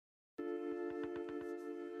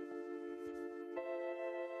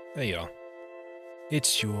Hey y'all,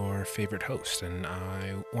 it's your favorite host, and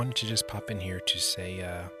I wanted to just pop in here to say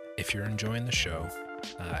if you're enjoying the show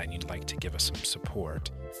and you'd like to give us some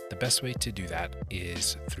support, the best way to do that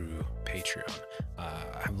is through Patreon.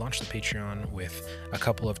 I've launched the Patreon with a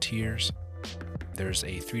couple of tiers. There's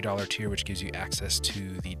a $3 tier which gives you access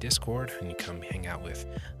to the Discord, and you come hang out with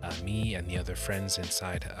me and the other friends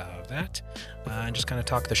inside of that, and just kind of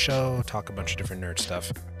talk the show, talk a bunch of different nerd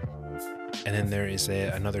stuff. And then there is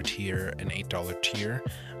another tier, an $8 tier,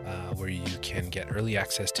 where you can get early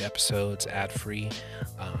access to episodes ad-free.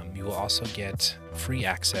 You will also get free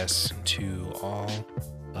access to all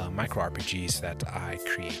micro RPGs that I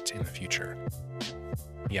create in the future.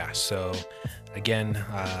 Yeah, so again,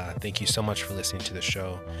 thank you so much for listening to the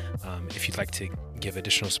show. If you'd like to give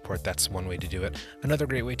additional support, that's one way to do it. Another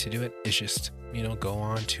great way to do it is just, go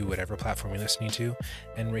on to whatever platform you're listening to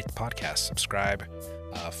and rate the podcast, subscribe,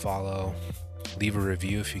 follow, leave a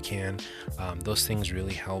review if you can. Those things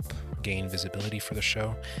really help gain visibility for the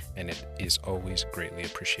show, and it is always greatly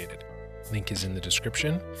appreciated. Link is in the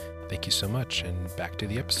description. Thank you so much, and back to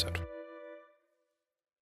the episode.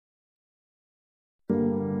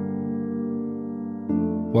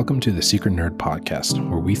 Welcome to the Secret Nerd Podcast,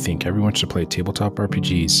 where we think everyone should play tabletop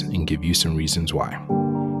RPGs and give you some reasons why.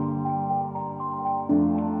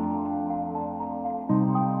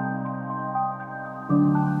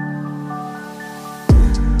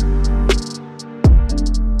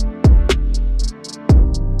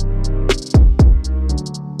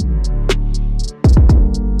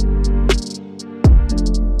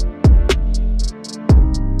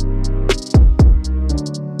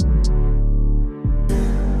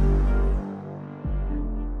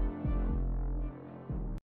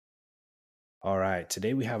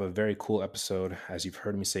 Today we have a very cool episode. As you've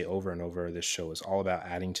heard me say over and over, this show is all about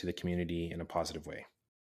adding to the community in a positive way.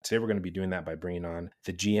 Today we're going to be doing that by bringing on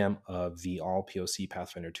the GM of the All POC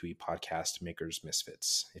Pathfinder 2e podcast, Makers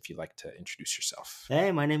Misfits. If you'd like to introduce yourself.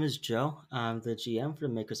 Hey, my name is Joe. I'm the GM for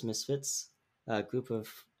the Makers Misfits, a group of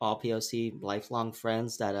All POC lifelong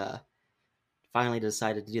friends that finally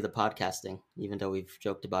decided to do the podcasting, even though we've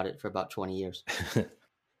joked about it for about 20 years.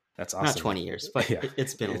 That's awesome. Not 20 years, but yeah,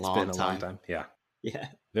 it's been a long time. Yeah. Yeah.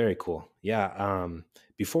 Very cool. Yeah.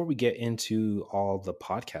 Before we get into all the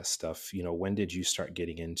podcast stuff, when did you start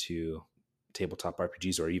getting into tabletop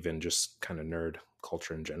RPGs or even just kind of nerd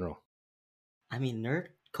culture in general? I mean, nerd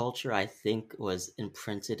culture, I think, was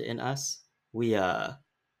imprinted in us. So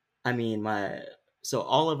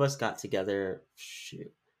all of us got together.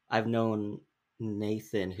 I've known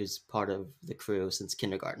Nathan, who's part of the crew, since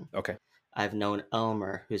kindergarten. Okay. I've known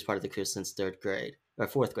Elmer, who's part of the crew since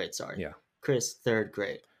fourth grade, sorry. Yeah. Chris, third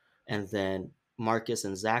grade. And then Marcus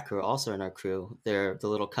and Zach are also in our crew. They're the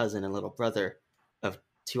little cousin and little brother of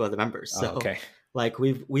two other members. So okay.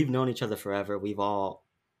 We've known each other forever. We've all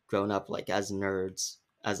grown up as nerds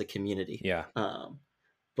as a community. Yeah.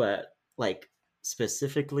 But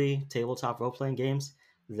specifically tabletop role-playing games,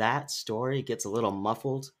 that story gets a little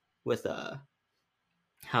muffled with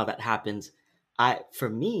how that happened. For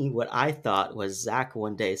me, what I thought was Zach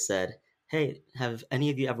one day said, "Hey, have any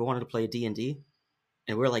of you ever wanted to play D&D?"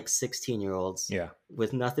 And we're 16-year-olds,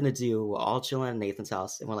 with nothing to do. We're all chilling at Nathan's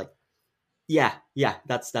house, and we're like, "Yeah,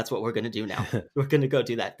 that's what we're gonna do now. We're gonna go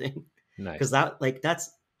do that thing." Nice. Because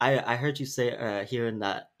I heard you say here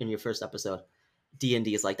in your first episode,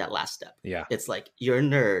 D&D is like that last step. Yeah, it's like you're a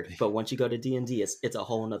nerd, but once you go to D&D, it's a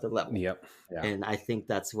whole nother level. Yep. Yeah. And I think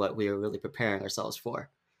that's what we were really preparing ourselves for.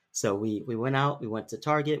 So we went out, we went to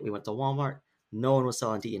Target, we went to Walmart. No one was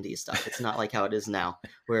selling D&D stuff. It's not like how it is now,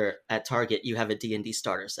 where at Target you have a D&D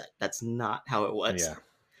starter set. That's not how it was. Yeah.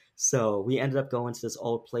 So we ended up going to this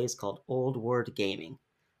old place called Old Word Gaming,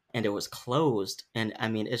 and it was closed. And I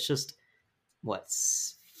mean, it's just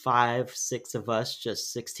 5, 6 of us,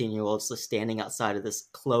 just 16-year-olds, just standing outside of this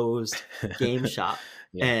closed game shop.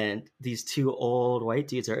 Yeah. And these two old white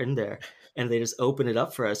dudes are in there, and they just open it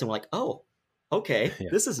up for us, and we're like, "Oh, okay,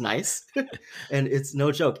 This is nice." And it's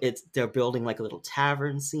no joke. They're building a little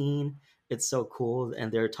tavern scene. It's so cool. And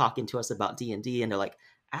they're talking to us about D&D, and they're like,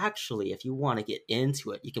 "Actually, if you want to get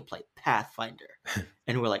into it, you can play Pathfinder."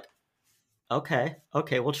 And we're like, okay,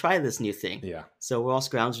 we'll try this new thing. Yeah. So we're all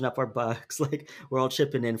scrounging up our bucks. We're all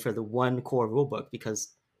chipping in for the one core rule book,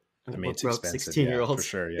 because we're broke 16-year-olds. Yeah, for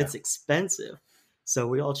sure. Yeah. It's expensive. So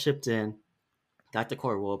we all chipped in, got the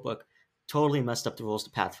core rule book, totally messed up the rules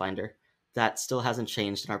to Pathfinder. That still hasn't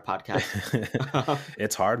changed in our podcast.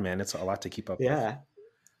 It's hard, man. It's a lot to keep up with.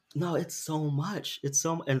 No, it's so much.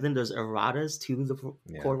 And then there's erratas to the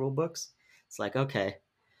core rule books. It's like, okay,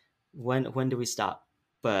 when do we stop?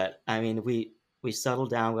 But I mean, we settled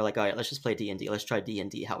down. We're like, all right, let's just play D&D. Let's try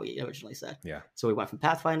D&D how we originally said. Yeah. So we went from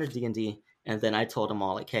Pathfinder to D&D, and then I told them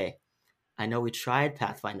all like, hey, I know we tried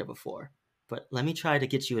Pathfinder before, but let me try to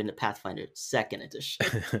get you into Pathfinder second edition.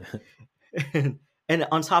 and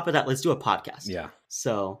on top of that, let's do a podcast. Yeah.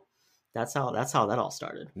 So that's how that all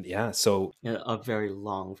started. Yeah. So A very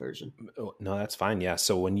long version. no, that's fine. Yeah.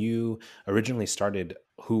 So when you originally started,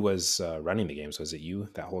 who was running the games? Was it you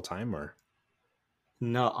that whole time, or?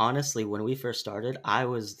 No, honestly, when we first started, I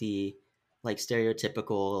was the like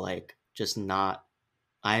stereotypical, like just not,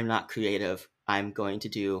 I'm not creative. I'm going to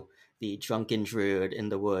do the drunken druid in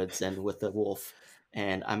the woods and with the wolf,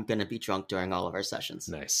 and I'm going to be drunk during all of our sessions.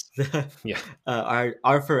 Nice. Yeah.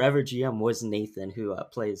 Our forever GM was Nathan, who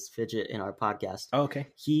plays Fidget in our podcast. Oh, okay.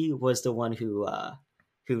 He was the one who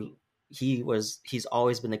he's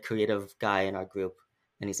always been the creative guy in our group,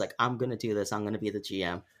 and he's like, I'm going to do this. I'm going to be the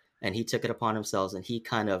GM. And he took it upon himself, and he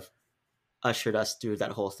kind of ushered us through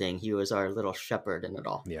that whole thing. He was our little shepherd in it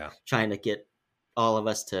all, Yeah. trying to get all of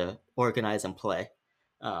us to organize and play.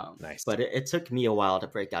 Nice. But it took me a while to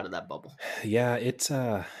break out of that bubble. Yeah, it's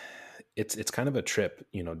kind of a trip,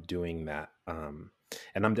 doing that. And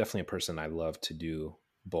I'm definitely a person, I love to do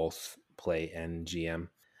both play and GM.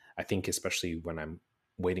 I think especially when I'm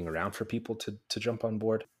waiting around for people to jump on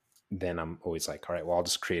board, then I'm always like, all right, well, I'll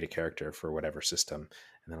just create a character for whatever system.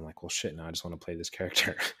 And then I'm like, well, shit, now I just want to play this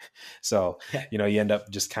character. So, you end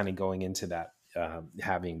up just kind of going into that,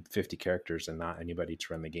 having 50 characters and not anybody to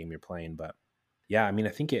run the game you're playing. But yeah, I mean,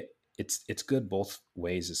 I think it's good both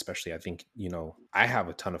ways, especially I think, I have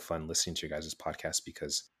a ton of fun listening to your guys' podcast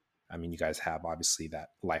because, I mean, you guys have obviously that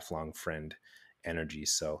lifelong friend energy.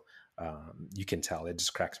 So you can tell it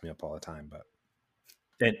just cracks me up all the time. But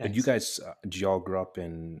and you guys, do you all grow up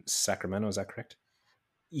in Sacramento? Is that correct?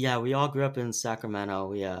 Yeah, we all grew up in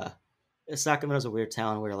Sacramento. Sacramento's a weird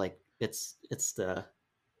town where like it's the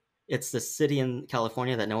city in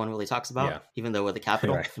California that no one really talks about, even though we're the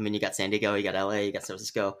capital. Right. I mean, you got San Diego, you got LA, you got San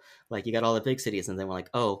Francisco, like you got all the big cities, and then we're like,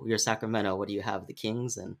 oh, you're Sacramento. What do you have? The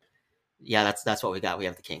Kings, and yeah, that's what we got. We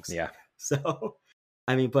have the Kings. Yeah. So,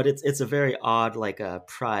 I mean, but it's a very odd, like a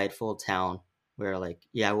prideful town where like,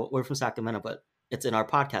 yeah, we're from Sacramento, but it's in our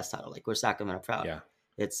podcast title, like we're Sacramento proud. Yeah.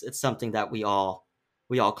 It's something that we all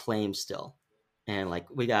claim still, and like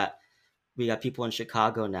we got people in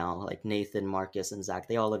Chicago now, like Nathan, Marcus, and Zach.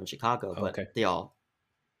 They all live in Chicago, but they all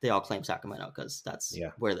claim Sacramento because that's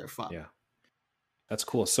where they're from. Yeah, that's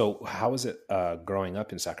cool. So how was it growing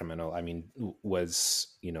up in Sacramento? I mean,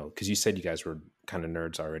 was, because you said you guys were kind of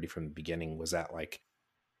nerds already from the beginning. Was that like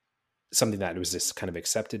something that was just kind of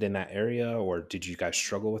accepted in that area, or did you guys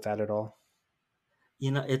struggle with that at all?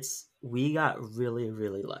 We got really,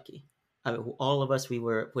 really lucky. I mean, all of us,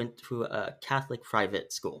 went to a Catholic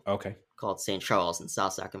private school. Okay. Called St. Charles in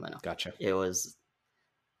South Sacramento. Gotcha.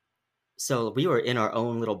 So we were in our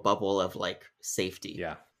own little bubble of like safety.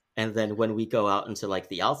 Yeah. And then when we go out into like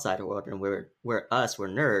the outside world and we're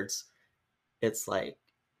nerds, it's like,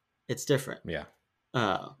 it's different. Yeah.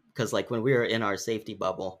 Because like when we were in our safety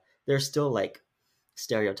bubble, there's still like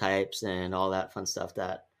stereotypes and all that fun stuff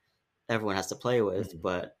that everyone has to play with, mm-hmm.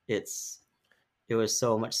 but it was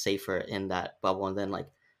so much safer in that bubble. And then like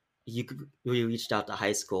we reached out to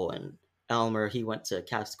high school, and Elmer, he went to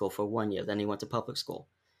Catholic school for 1 year, then he went to public school.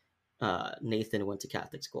 Nathan went to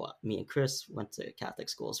Catholic school. Me and Chris went to Catholic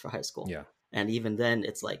schools for high school. Yeah. And even then,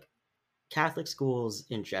 it's like Catholic schools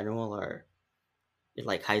in general are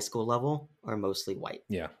like high school level are mostly white.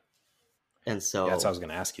 Yeah. And so that's what I was going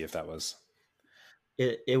to ask you if that was.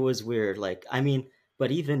 It was weird. Like, I mean, but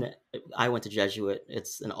even I went to Jesuit.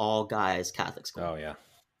 It's an all guys Catholic school. Oh yeah.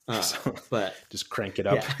 So, but just crank it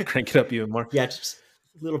up, crank it up even more. Yeah, just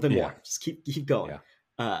a little bit more. Just keep going.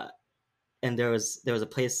 Yeah. And there was a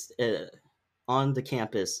place on the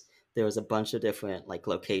campus. There was a bunch of different like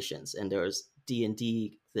locations, and there was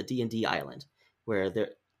D&D, the D&D island, where there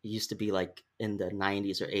used to be like in the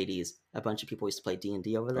 90s or 80s, a bunch of people used to play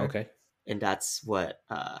D&D over there. Okay. And that's what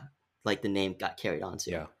like the name got carried on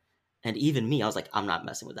to. Yeah. And even me, I was like, I'm not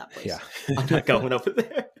messing with that place. Yeah. I'm not going over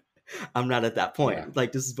there. I'm not at that point. Yeah.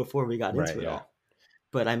 Like this is before we got into it all.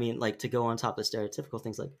 But I mean, like to go on top of stereotypical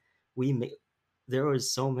things, like there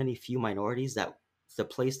was so many few minorities that the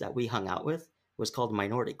place that we hung out with was called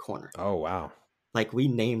Minority Corner. Oh, wow. Like we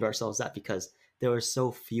named ourselves that because there were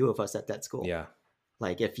so few of us at that school. Yeah.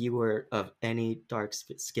 Like if you were of any dark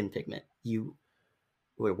skin pigment, you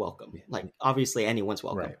were welcome. Like obviously anyone's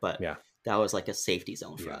welcome, right. But that was like a safety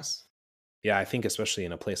zone for us. Yeah, I think especially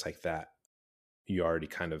in a place like that, you already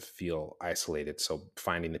kind of feel isolated. So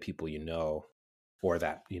finding the people or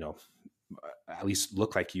that, at least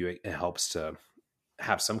look like you, it helps to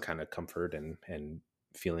have some kind of comfort and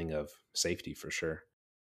feeling of safety for sure.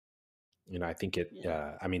 I think it,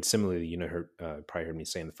 Yeah. I mean, similarly, probably heard me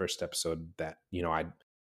say in the first episode that,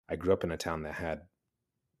 I grew up in a town that had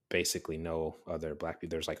basically no other black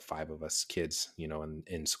people. There's like 5 of us kids,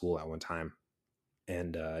 in school at one time.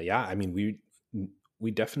 And yeah, I mean,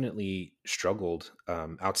 we definitely struggled,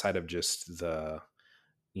 outside of just the,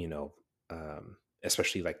 you know,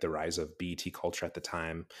 especially like the rise of BET culture at the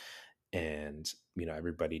time, and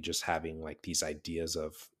everybody just having like these ideas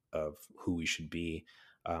of who we should be,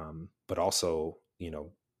 but also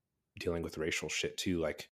dealing with racial shit too.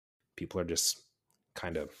 Like, people are just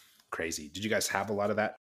kind of crazy. Did you guys have a lot of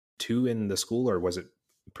that too in the school, or was it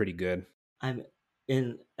pretty good? I'm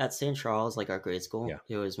in at St. Charles, like our grade Yeah. school.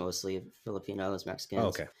 It was mostly Filipinos, Oh, Mexicans,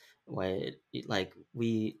 okay. white. Like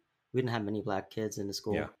we didn't have many black kids in the Yeah.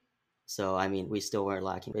 school, so I mean, we still were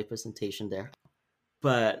lacking representation there.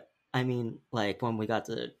 But I mean, like when we got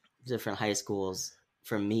to different high schools,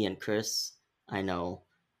 for me and Chris, I know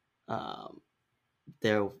um,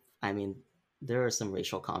 there. I mean, there are some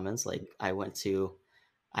racial comments. Like I went to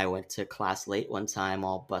class late one time,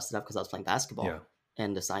 all busted up because I was playing Yeah. basketball,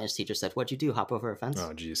 and the science teacher said, "What'd you do? Hop over a fence?"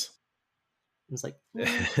 Oh, geez. It's like,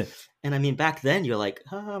 and I mean, back then you're like,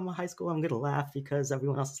 oh, I'm in high school, I'm gonna laugh because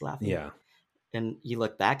everyone else is laughing, Yeah. and you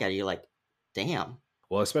look back at it, you're like, damn.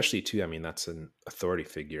 Well, especially too, I mean, that's an authority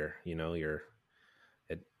figure,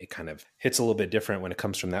 it kind of hits a little bit different when it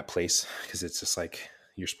comes from that place, because it's just like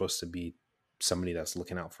you're supposed to be somebody that's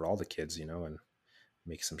looking out for all the kids, and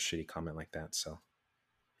make some shitty comment like that. So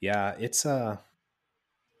yeah, it's a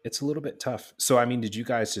little bit tough. So I mean, did you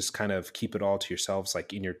guys just kind of keep it all to yourselves,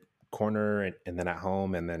 like in your corner, and then at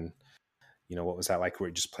home, and then what was that like? Were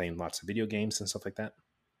you just playing lots of video games and stuff like that?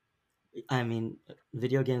 I mean,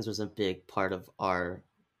 video games was a big part of our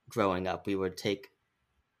growing up. We would take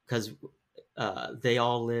because they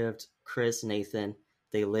all lived. Chris, Nathan,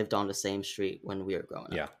 they lived on the same street when we were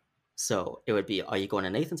growing Yeah. up. So it would be, are you going to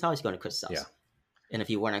Nathan's house? You going to Chris's house? Yeah. And if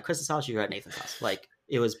you weren't at Chris's house, you were at Nathan's house. Like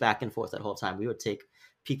it was back and forth that whole time. We would take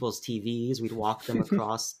people's TVs, we'd walk them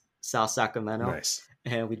across South Sacramento, Nice.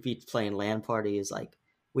 and we'd be playing LAN parties. Like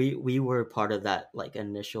we were part of that like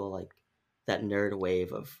initial like that nerd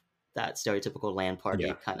wave of that stereotypical LAN party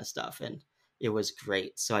Yeah. kind of stuff, and it was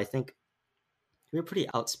great. So I think we were pretty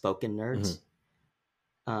outspoken nerds.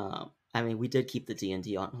 I mean, we did keep the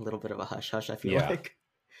D&D on a little bit of a hush hush. I feel Yeah. like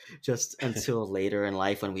just until later in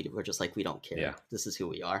life when we were just like, we don't care. Yeah. This is who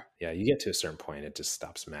we are. Yeah, you get to a certain point, it just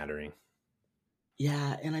stops mattering.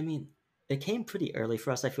 Yeah, and I mean, it came pretty early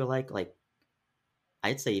for us. I feel like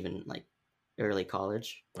I'd say even like early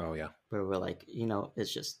college, Oh yeah. where we're like,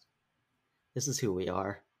 it's just this is who we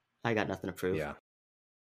are. I got nothing to prove. Yeah.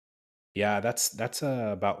 Yeah, that's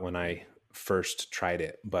about when I first tried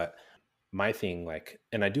it. But my thing, like,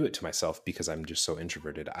 and I do it to myself because I'm just so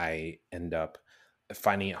introverted, I end up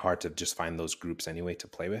finding it hard to just find those groups anyway to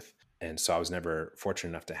play with. And so I was never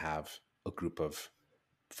fortunate enough to have a group of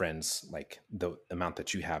friends like the amount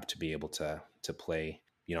that you have to be able to play,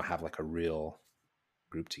 have like a real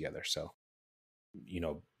group together. So,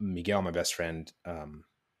 Miguel, my best friend,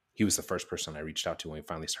 he was the first person I reached out to when we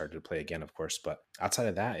finally started to play again, of course. But outside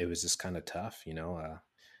of that, it was just kind of tough,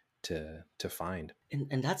 to find.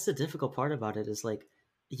 And that's the difficult part about it is like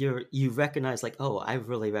you recognize like, oh, I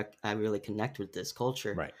really connect with this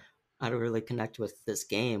culture. Right. I don't really connect with this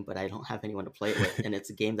game, but I don't have anyone to play it with, and it's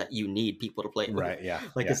a game that you need people to play it with. Right. Yeah.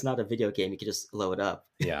 Like yeah. it's not a video game you can just load up.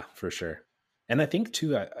 Yeah, for sure. And I think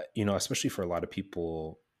too, especially for a lot of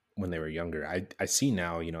people when they were younger, I see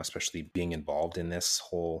now, especially being involved in this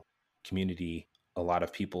whole community, a lot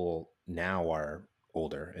of people now are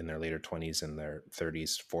older, in their later 20s and their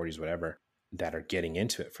 30s, 40s, whatever, that are getting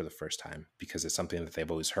into it for the first time because it's something that they've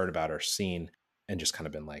always heard about or seen and just kind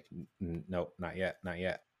of been like, nope, not yet, not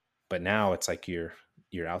yet. But now it's like you're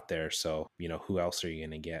out there. So, who else are you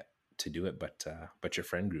going to get to do it but your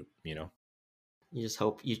friend group, You just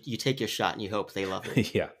hope you take your shot and you hope they love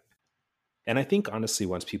it. Yeah. And I think honestly,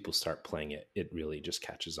 once people start playing it, it really just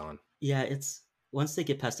catches on. Yeah, it's once they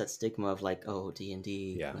get past that stigma of like, oh,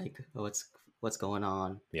 D&D, Yeah. like, oh, what's going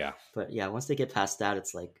on. Yeah. But yeah, once they get past that,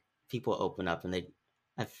 it's like people open up and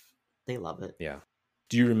they love it. Yeah.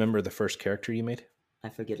 Do you remember the first character you made? I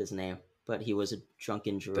forget his name, but he was a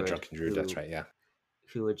drunken druid. The drunken druid, that's right, yeah.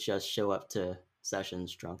 Who would just show up to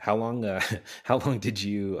sessions drunk. How long did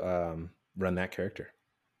you run that character?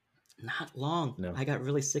 Not long. No. I got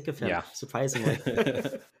really sick of him, Yeah. surprisingly.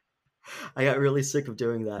 I got really sick of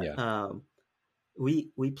doing that. Yeah.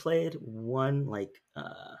 We played one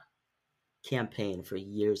campaign for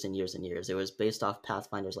years and years and years. It was based off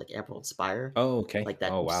Pathfinder's like Emerald Spire. Oh, okay. Like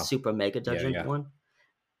that oh, wow. super mega dungeon Yeah. one.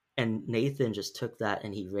 and Nathan just took that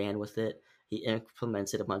and he ran with it. He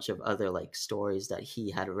implemented a bunch of other like stories that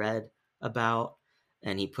he had read about,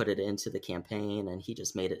 and he put it into the campaign, and he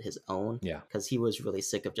just made it his own. Yeah. Because he was really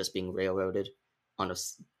sick of just being railroaded on a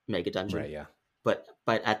mega dungeon. Right. Yeah. But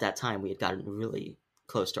at that time, we had gotten really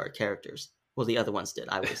close to our characters. Well, the other ones did.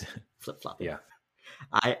 I was flip flopping. Yeah.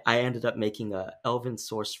 I ended up making a elven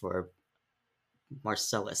sorcerer,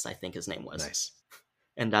 Marcellus, I think his name was. Nice.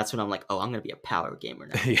 And that's when I'm like, oh, I'm gonna be a power gamer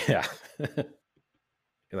now. Yeah.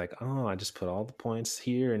 You're like, oh, I just put all the points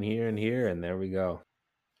here and here and here, and there we go.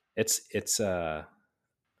 It's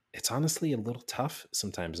honestly a little tough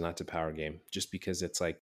sometimes not to power game, just because it's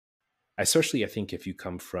like, especially I think if you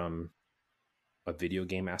come from a video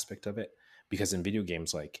game aspect of it, because in video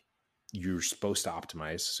games, like, you're supposed to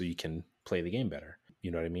optimize so you can play the game better.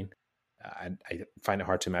 You know what I mean? I find it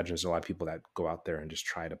hard to imagine there's a lot of people that go out there and just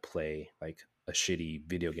try to play like a shitty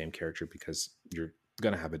video game character, because you're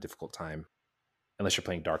going to have a difficult time unless you're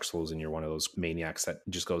playing Dark Souls and you're one of those maniacs that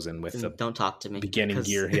just goes in with the Don't talk to me. Beginning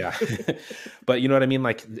gear. Yeah. But you know what I mean?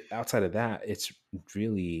 Like, outside of that, it's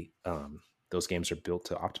really, those games are built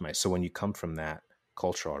to optimize. So when you come from that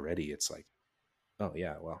culture already, it's like, oh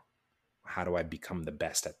yeah, well, how do I become the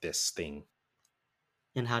best at this thing?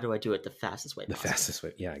 And how do I do it the fastest way possible? Fastest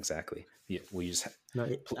way. Yeah, exactly. Yeah, we just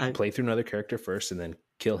I play through another character first and then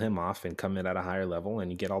kill him off and come in at a higher level,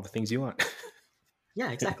 and you get all the things you want.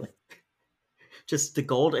 Yeah, exactly. Just the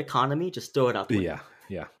gold economy, just throw it out there. Yeah,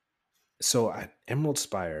 yeah. So Emerald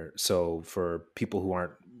Spire, so for people who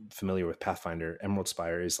aren't familiar with Pathfinder, Emerald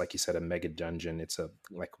Spire is, like you said, a mega dungeon. It's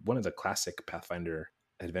like one of the classic Pathfinder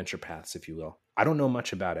adventure paths, if you will. I don't know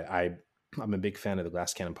much about it. I'm a big fan of the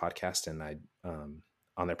Glass Cannon podcast, and I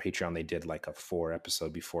on their Patreon they did like a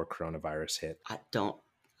 4-episode before coronavirus hit.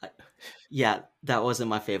 Yeah, that wasn't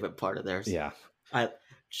my favorite part of theirs. Yeah.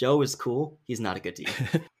 Joe is cool. He's not a good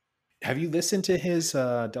DM. Have you listened to his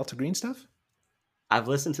Delta Green stuff? I've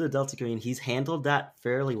listened to the Delta Green. He's handled that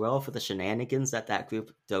fairly well for the shenanigans that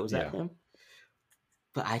group does at him.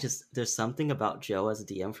 But there's something about Joe as a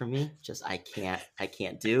DM for me. Just I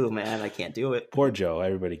can't do, man. I can't do it. Poor Joe.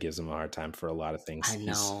 Everybody gives him a hard time for a lot of things. I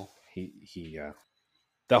know.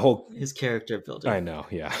 The whole his character building. I know.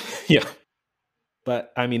 Yeah. Yeah.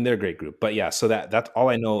 But I mean, they're a great group. But yeah, so that's all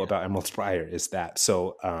I know about Emerald Spire is that.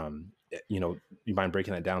 So, you mind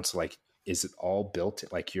breaking that down? So, like, is it all built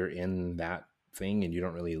like you're in that thing and you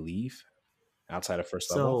don't really leave outside of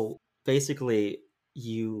first level? So basically,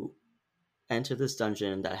 you enter this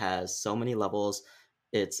dungeon that has so many levels.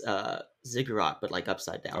 It's ziggurat, but like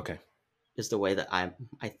upside down. Okay. Is the way that I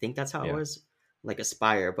think that's how it was, like a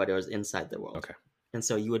spire, but it was inside the world. Okay. And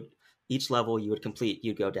so each level you would complete,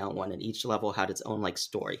 you'd go down one, and each level had its own like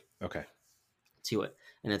story. Okay. To it,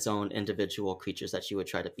 and its own individual creatures that you would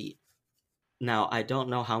try to beat. Now, I don't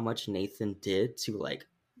know how much Nathan did to like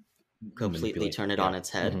completely turn it on its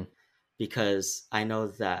head, because I know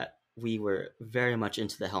that we were very much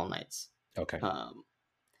into the Hell Knights. Okay.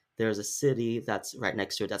 There's a city that's right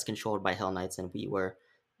next to it that's controlled by Hell Knights, and we were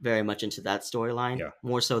very much into that storyline,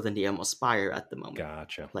 more so than the Emerald Spire at the moment.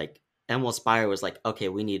 Gotcha. Like, Emerald Spire was like, okay,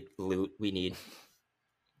 we need loot, we need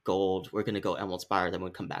gold, we're going to go Emerald Spire, then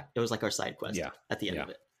we'll come back. It was like our side quest at the end of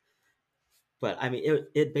it. But I mean,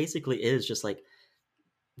 it basically is just like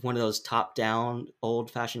one of those top-down,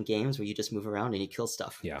 old-fashioned games where you just move around and you kill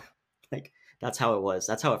stuff. Yeah. Like, that's how it was.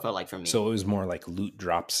 That's how it felt like for me. So it was more like loot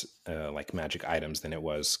drops, like magic items, than it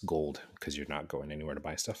was gold, because you're not going anywhere to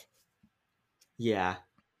buy stuff. Yeah.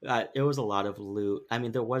 It was a lot of loot. I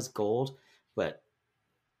mean, there was gold, but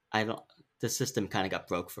the system kind of got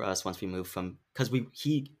broke for us once we moved from, because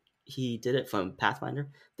he did it from Pathfinder,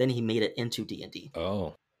 then he made it into D&D.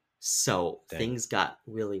 Oh. So things got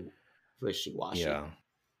really wishy-washy.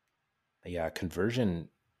 Yeah, conversion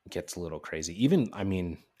gets a little crazy. Even, I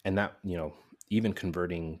mean, and that, even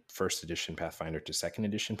converting first edition Pathfinder to second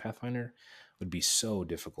edition Pathfinder would be so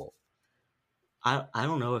difficult. I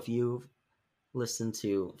don't know if you've listened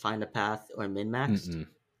to Find a Path or Min-Maxed.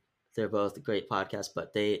 They're both great podcasts,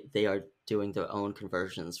 but they are doing their own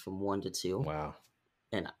conversions from 1 to 2. Wow.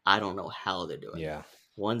 And I don't know how they're doing it.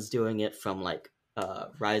 One's doing it from like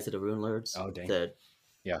Rise of the Runelords. Oh, dang.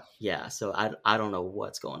 Yeah, so I don't know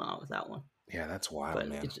what's going on with that one. Yeah, that's wild, but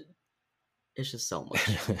man. It's just so much.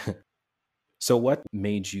 So what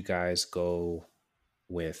made you guys go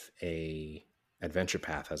with a adventure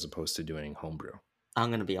path as opposed to doing homebrew? I'm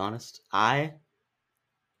going to be honest.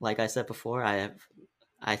 Like I said before,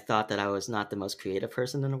 I thought that I was not the most creative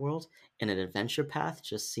person in the world, and an adventure path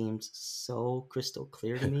just seemed so crystal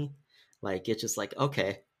clear to me. Like, it's just like,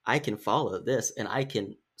 okay, I can follow this and I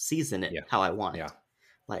can season it how I want it.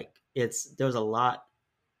 Like, there's a lot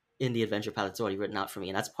in the adventure path that's already written out for me.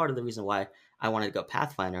 And that's part of the reason why I wanted to go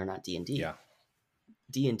Pathfinder and not D&D. Yeah.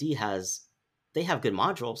 D&D they have good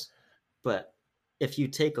modules, but if you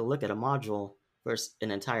take a look at a module versus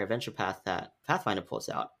an entire adventure path that Pathfinder pulls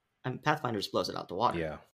out, Pathfinder just blows it out the water.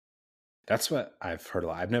 Yeah. That's what I've heard a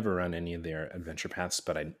lot. I've never run any of their adventure paths,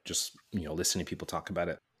 but I just, listening to people talk about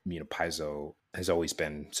it, Paizo has always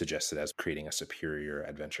been suggested as creating a superior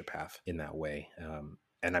adventure path in that way.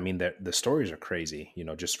 And I mean, the stories are crazy,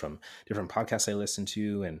 just from different podcasts I listen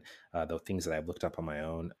to and the things that I've looked up on my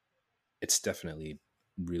own. It's definitely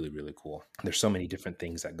really, really cool. There's so many different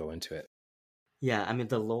things that go into it. Yeah, I mean,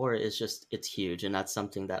 the lore is it's huge, and that's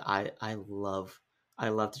something that I love. I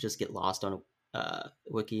love to just get lost on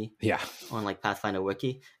wiki, Yeah, on like Pathfinder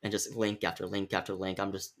wiki, and just link after link after link.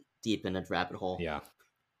 I'm just deep in a rabbit hole.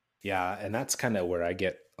 Yeah, and that's kind of where I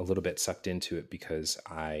get a little bit sucked into it because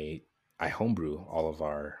I homebrew all of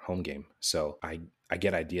our home game. So I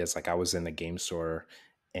get ideas. Like I was in the game store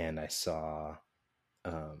and I saw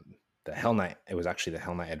the Hell Knight. It was actually the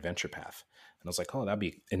Hell Knight Adventure Path. And I was like, oh, that'd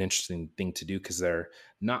be an interesting thing to do because they're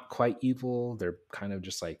not quite evil. They're kind of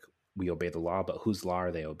just like, we obey the law, but whose law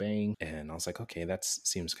are they obeying? And I was like, okay, that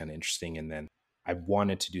seems kind of interesting. And then I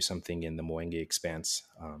wanted to do something in the Moenge Expanse.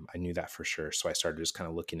 I knew that for sure. So I started just kind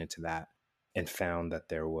of looking into that and found that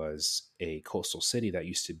there was a coastal city that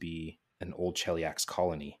used to be an old Cheliax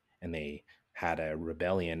colony, and they had a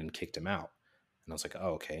rebellion and kicked them out. And I was like,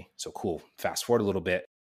 oh, okay, so cool. Fast forward a little bit.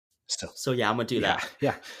 So yeah, I'm going to do that.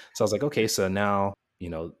 Yeah. So I was like, okay, so now,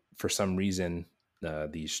 for some reason,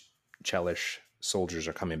 these Chelish soldiers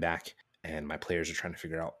are coming back and my players are trying to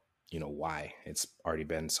figure out, why. It's already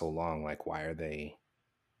been so long. Like, why are they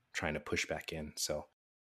trying to push back in? So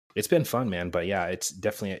it's been fun, man. But yeah, it's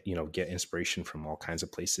definitely, get inspiration from all kinds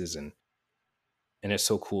of places. And it's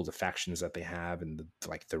so cool, the factions that they have and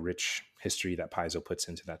the rich history that Paizo puts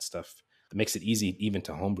into that stuff. It makes it easy even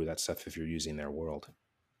to homebrew that stuff if you're using their world.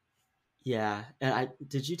 Yeah. And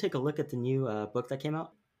did you take a look at the new book that came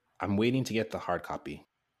out? I'm waiting to get the hard copy.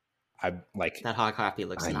 That hard copy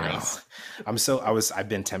looks nice. I've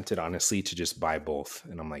been tempted honestly to just buy both,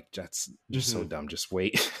 and I'm like, that's just so dumb. Just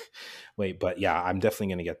wait. But yeah, I'm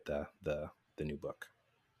definitely gonna get the new book.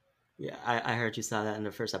 Yeah, I heard you saw that in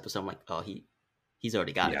the first episode. I'm like, oh, he's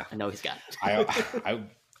already got it. I know he's got it.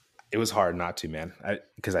 It was hard not to, man,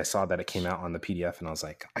 because I saw that it came out on the PDF, and I was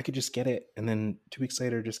like, I could just get it, and then 2 weeks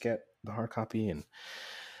later, just get the hard copy,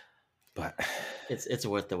 but it's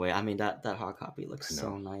worth the wait. I mean, that hard copy looks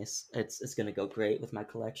so nice. It's gonna go great with my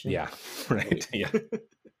collection. Yeah, right. Yeah,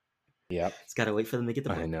 yep. It's gotta wait for them to get the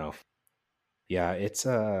book. I know. Yeah,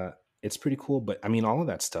 it's pretty cool. But I mean, all of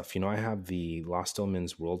that stuff. I have the Lost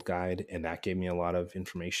Omens World Guide, and that gave me a lot of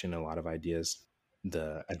information, a lot of ideas. And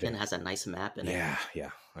it has a nice map in it. Yeah,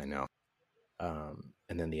 I know.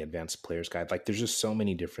 And then the Advanced Player's Guide. Like, there's just so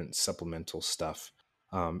many different supplemental stuff.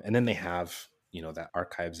 And then they have, that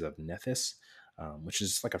Archives of Nethys, which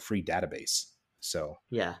is like a free database. So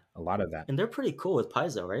yeah, a lot of that. And they're pretty cool with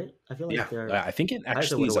Paizo, right? I feel like I think it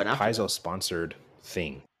actually is a Paizo sponsored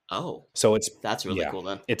thing. Oh, so that's really cool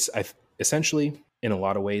then. It's essentially, in a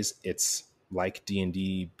lot of ways, it's like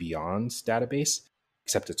D&D Beyond's database,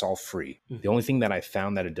 except it's all free. Mm-hmm. The only thing that I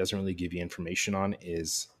found that it doesn't really give you information on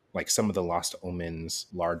is like some of the Lost Omens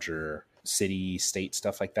larger city, state,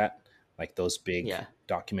 stuff like that. Like those big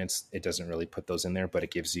documents, it doesn't really put those in there, but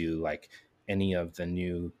it gives you like any of the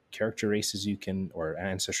new character races you can, or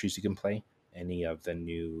ancestries you can play, any of the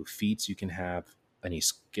new feats you can have, any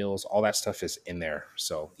skills, all that stuff is in there.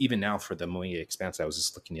 So even now for the Moenge Expanse, I was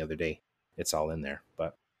just looking the other day, it's all in there.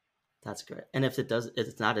 But that's great. And if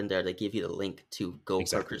it's not in there, they give you the link to go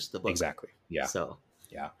purchase the book. Exactly. Yeah. So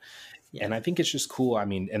yeah. And I think it's just cool. I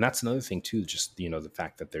mean, and that's another thing too, just, the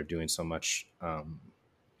fact that they're doing so much,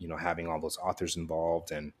 having all those authors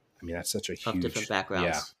involved. And I mean, that's such a huge, different backgrounds.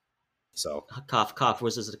 Yeah. So cough,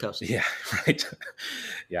 Wizards of the Coast. Yeah. Right.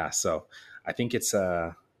 Yeah. So I think it's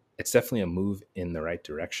definitely a move in the right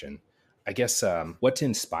direction. I guess, what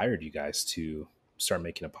inspired you guys to start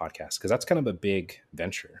making a podcast? Cause that's kind of a big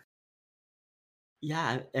venture.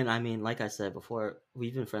 Yeah. And I mean, like I said before,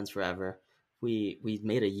 we've been friends forever. We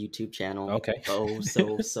made a YouTube channel. Okay.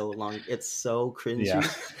 so long. It's so cringy. Yeah.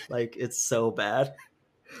 Like, it's so bad.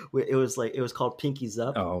 It was called Pinkies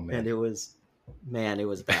Up. Oh man. And it was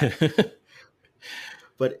bad.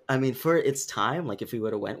 But I mean, for its time, like if we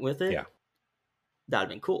would have went with it, that'd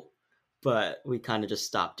been cool. But we kind of just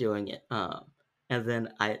stopped doing it. And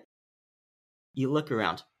then you look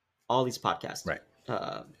around all these podcasts, right?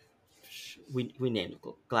 We named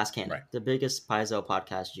Glass Cannon, right. The biggest Paizo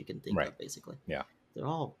podcast you can think right. of, basically. Yeah, they're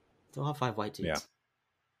all 5 white dudes. Yeah.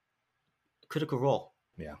 Critical Role.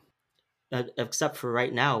 Yeah. except for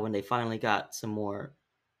right now when they finally got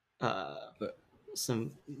uh, But,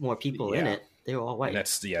 some more people in yeah. it, they were all And white.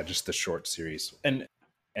 that's, yeah, just the short series. And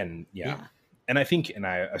yeah. Yeah. And I think, and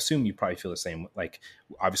I assume you probably feel the same. Like,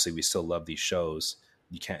 obviously we still love these shows.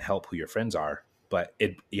 You can't help who your friends are, but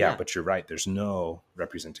Yeah. but you're right. There's no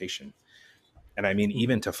representation. And I mean, Mhm.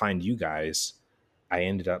 even to find you guys, I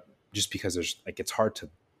ended up, just because there's like, it's hard to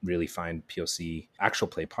really find POC actual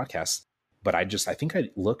play podcasts, but I think I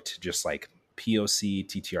looked just like POC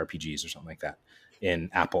TTRPGs or something like that in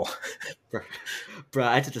Apple. Bro, bro,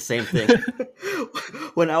 I did the same thing.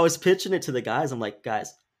 When I was pitching it to the guys, I'm like,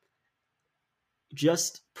 guys,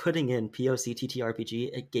 just putting in POC TTRPG,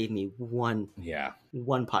 it gave me Yeah.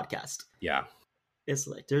 one podcast. Yeah. It's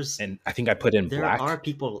like And I think I put in there are black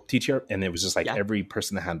people. TTR, and it was just like Yeah. every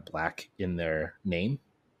person that had black in their name,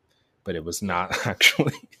 but it was not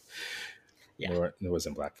actually. Yeah. There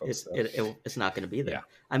wasn't black folks. It's not going to be there. Yeah.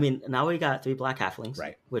 I mean, now we got 3 black halflings,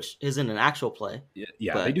 Right. which isn't an actual play.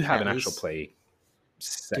 Yeah, they do have at an actual least- play Do they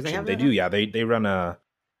section. have They that do. now? Yeah, they run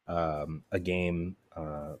a game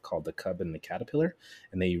called The Cub and the Caterpillar,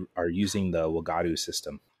 and they are using the Wagadu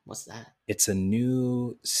system. What's that? It's a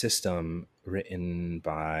new system written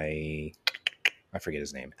by, I forget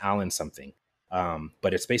his name, Alan something.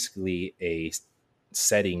 But it's basically a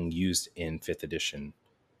setting used in 5th edition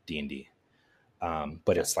D&D.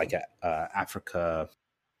 But it's like a Africa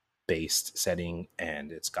based setting,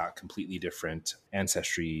 and it's got completely different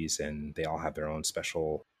ancestries, and they all have their own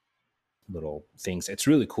special little things. It's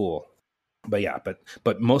really cool. But yeah,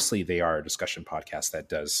 but mostly they are a discussion podcast that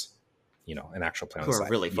does, an actual play on Who the are side.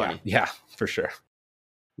 really funny. Yeah, for sure.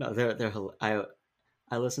 No, they're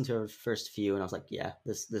I listened to our first few and I was like, yeah,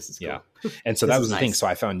 this is cool. Yeah. And so This that is was the thing. nice. So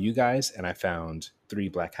I found you guys, and I found 3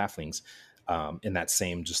 black halflings in that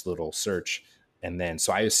same just little search. And then,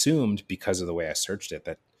 so I assumed, because of the way I searched it,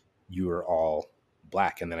 that you were all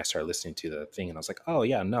black. And then I started listening to the thing, and I was like, oh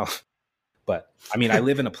yeah, no. But I mean, I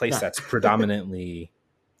live in a place that's predominantly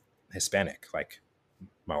Hispanic. Like,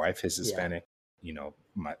 my wife is Hispanic,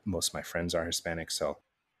 most of my friends are Hispanic. So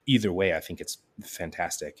either way, I think it's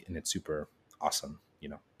fantastic, and it's super awesome.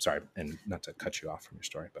 Sorry, and not to cut you off from your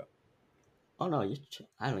story, but Oh no,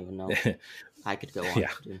 I don't even know. I could go on.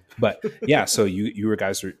 Yeah. But yeah, so you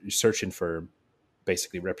guys were searching for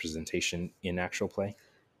basically representation in actual play.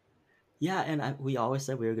 Yeah, and we always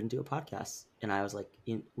said we were going to do a podcast, and I was like,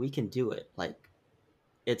 we can do it. Like,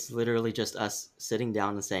 it's literally just us sitting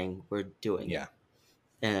down and saying we're doing it. Yeah.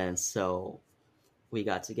 And so we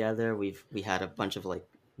got together. We had a bunch of like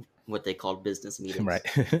what they called business meetings, Right.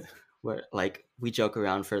 where like we joke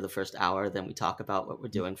around for the first hour, then we talk about what we're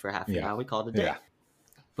doing for half an Yeah. hour. We called it a day. Yeah.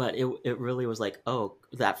 But it really was like, oh,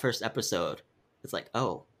 that first episode, it's like,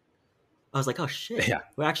 oh, I was like, oh shit, Yeah.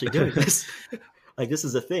 we're actually doing this. Like, this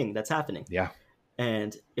is a thing that's happening. Yeah.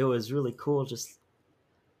 And it was really cool, just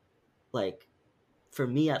like, for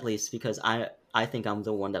me at least, because I think I'm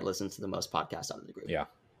the one that listens to the most podcasts out of the group. Yeah.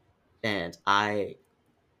 And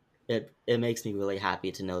it makes me really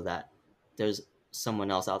happy to know that there's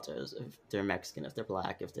someone else out there, if they're Mexican, if they're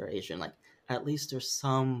Black, if they're Asian, like, at least there's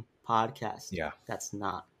some podcast Yeah. that's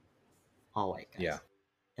not all white guys. Yeah.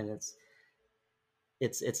 And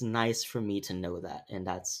it's nice for me to know that, and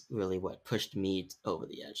that's really what pushed me over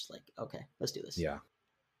the edge. Like, okay, let's do this. Yeah.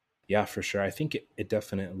 Yeah, for sure. I think it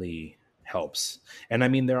definitely helps. And I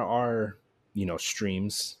mean, there are,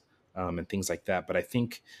 streams and things like that. But I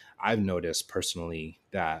think I've noticed personally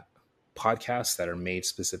that podcasts that are made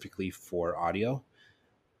specifically for audio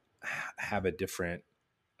have a different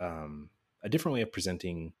way of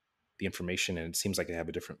presenting the information. And it seems like they have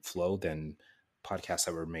a different flow than podcasts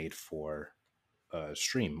that were made for a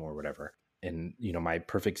stream or whatever. And, my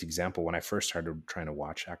perfect example, when I first started trying to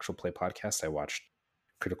watch actual play podcasts, I watched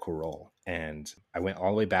Critical Role, and I went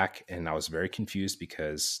all the way back, and I was very confused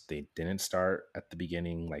because they didn't start at the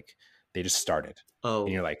beginning. Like, they just started. Oh,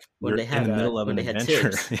 and you're like, when you're they had in the middle of when an they had adventure.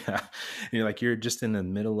 Tibbs. Yeah. And you're like, you're just in the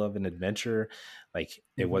middle of an adventure. Like,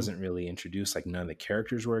 it Mhm. wasn't really introduced. Like, none of the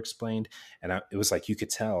characters were explained. And it was like, you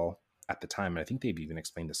could tell at the time, and I think they've even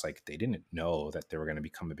explained this, like, they didn't know that they were going to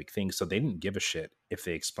become a big thing. So they didn't give a shit if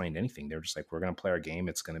they explained anything. They were just like, we're going to play our game.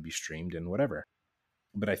 It's going to be streamed and whatever.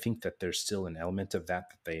 But I think that there's still an element of that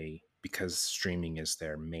because streaming is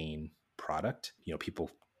their main product,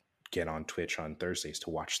 people get on Twitch on Thursdays to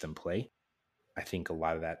watch them play. I think a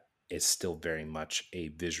lot of that is still very much a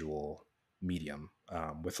visual medium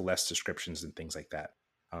with less descriptions and things like that,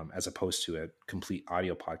 as opposed to a complete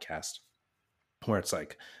audio podcast where it's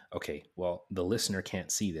like, okay, well, the listener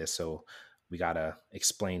can't see this, so we got to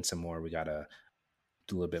explain some more. We got to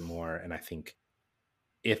do a little bit more. And I think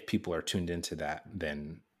if people are tuned into that,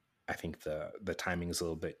 then I think the timing is a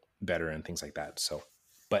little bit better and things like that. So,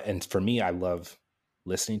 and for me, I love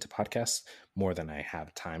listening to podcasts more than I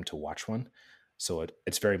have time to watch one. So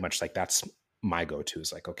it's very much like that's my go-to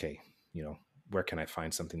is like, okay, where can I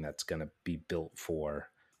find something that's going to be built for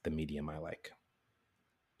the medium I like?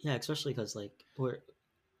 Yeah, especially because like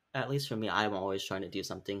at least for me, I'm always trying to do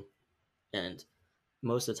something, and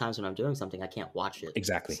most of the times when I'm doing something, I can't watch it.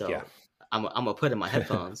 Exactly. So Yeah. I'm gonna put in my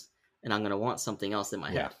headphones, and I'm gonna want something else in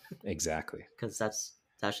my Yeah, head exactly. because that's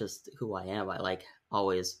just who I am. I like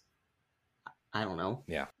always. I don't know.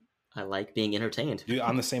 Yeah. I like being entertained. Dude,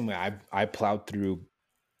 I'm the same way. I plowed through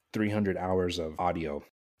 300 hours of audio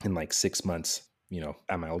in like 6 months,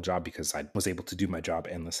 at my old job because I was able to do my job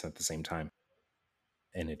and listen at the same time.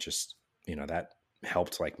 And it just, that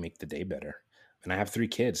helped like make the day better. And I have 3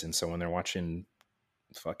 kids. And so when they're watching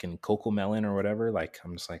fucking Coco Melon or whatever, like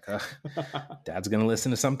I'm just like, dad's going to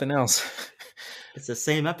listen to something else. It's the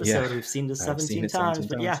same episode. We've seen this 17 times,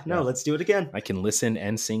 but yeah, no, let's do it again. I can listen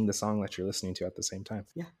and sing the song that you're listening to at the same time.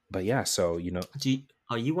 Yeah. But yeah, so,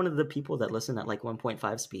 are you one of the people that listen at like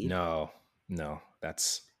 1.5 speed? No,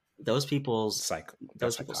 that's those people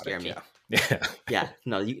psychotic, scare me. Yeah. Yeah.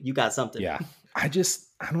 No, you got something. Yeah. I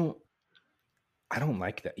don't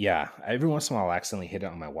like that. Yeah. Every once in a while I'll accidentally hit it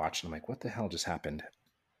on my watch and I'm like, what the hell just happened?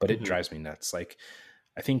 But it drives me nuts. Like,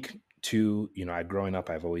 I think too, growing up,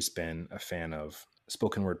 I've always been a fan of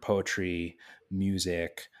spoken word poetry,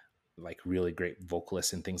 music, like really great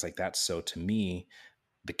vocalists and things like that. So to me,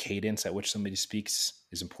 the cadence at which somebody speaks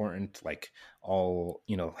is important, like all,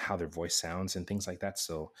 how their voice sounds and things like that.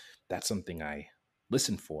 So that's something I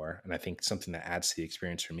listen for. And I think something that adds to the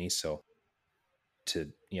experience for me. So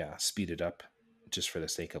to, speed it up just for the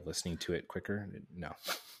sake of listening to it quicker. No.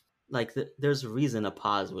 Like there's a reason a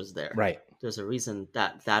pause was there. Right. There's a reason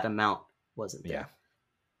that amount wasn't there. Yeah.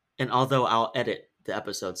 And although I'll edit the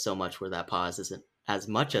episode so much where that pause isn't as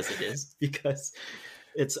much as it is because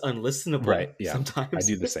it's unlistenable. Right. Yeah. Sometimes I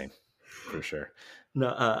do the same for sure.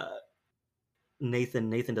 No, Nathan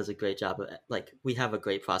does a great job of, like, we have a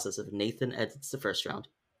great process of Nathan edits the first round,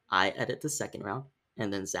 I edit the second round,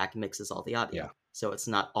 and then Zach mixes all the audio. Yeah. So it's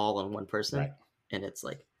not all on one person. Right. And it's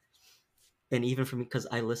like, and even for me, because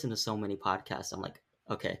I listen to so many podcasts, I'm like,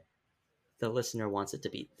 okay, the listener wants it to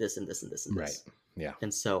be this and this and this and this. Right. Yeah.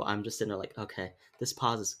 And so I'm just sitting there like, okay, this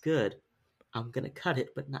pause is good. I'm going to cut it,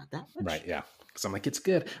 but not that much. Right. Yeah. Because I'm like, it's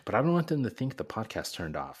good, but I don't want them to think the podcast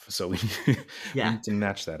turned off. So we need to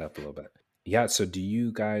match that up a little bit. Yeah. So do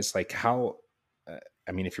you guys like how,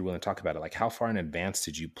 if you're willing to talk about it, like how far in advance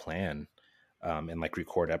did you plan and like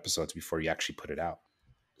record episodes before you actually put it out?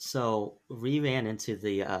 So we ran into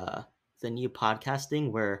the new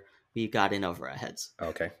podcasting where we got in over our heads.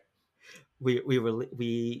 Okay. We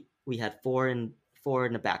had four in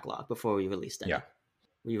the backlog before we released any. Yeah.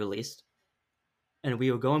 We released, and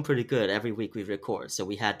we were going pretty good. Every week we record, so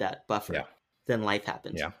we had that buffer. Yeah. Then life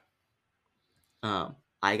happened. Yeah.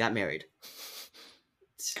 I got married.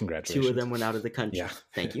 Congratulations. 2 of them went out of the country. Yeah.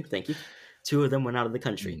 Thank you. 2 of them went out of the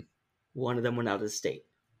country. Mm. 1 of them went out of the state,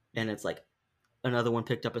 and it's like another one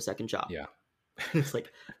picked up a second job. Yeah. It's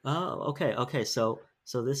like, oh, okay. So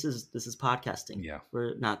this is podcasting. Yeah.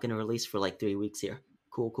 We're not going to release for like 3 weeks here.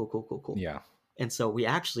 Cool. Yeah. And so we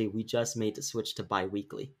just made the switch to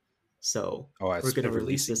bi-weekly. So we're going to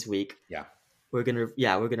release this week. Yeah. We're going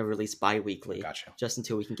to release bi-weekly. Gotcha. Just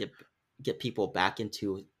until we can get people back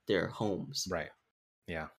into their homes. Right.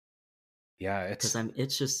 Yeah. Yeah.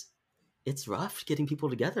 It's rough getting people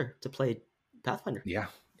together to play Pathfinder. Yeah.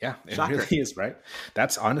 Yeah, it Shocker. really is, right?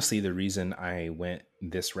 That's honestly the reason I went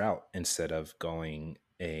this route instead of going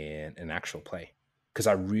an actual play, because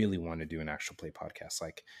I really want to do an actual play podcast.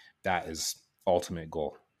 Like that is ultimate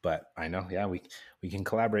goal. But I know, yeah, we can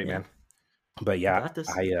collaborate, man. But yeah,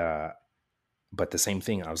 but the same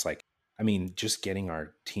thing. I was like, just getting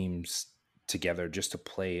our teams together just to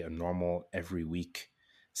play a normal every week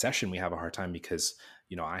session, we have a hard time because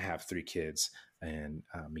I have 3 kids. And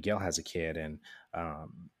Miguel has a kid, and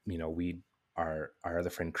our other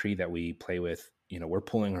friend Cree that we play with, we're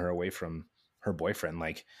pulling her away from her boyfriend,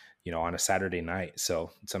 like on a Saturday night.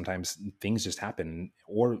 So sometimes things just happen,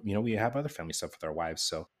 or we have other family stuff with our wives.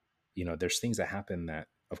 So there's things that happen that,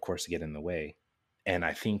 of course, get in the way. And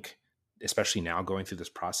I think, especially now, going through this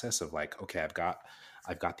process of like, okay, I've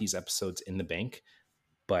got these episodes in the bank,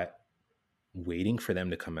 but waiting for them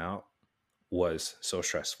to come out was so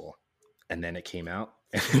stressful. And then it came out,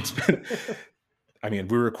 and it's been,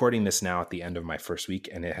 we're recording this now at the end of my first week,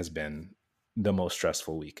 and it has been the most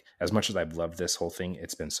stressful week. As much as I've loved this whole thing,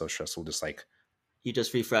 it's been so stressful. Just like, you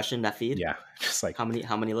just refreshing that feed. Yeah. Just like, how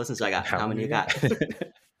many listens I got? How many you got?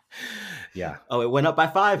 Yeah. Oh, it went up by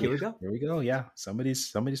 5. Here Yeah. we go. There we go. Yeah.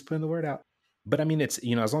 Somebody's putting the word out. But I mean, it's,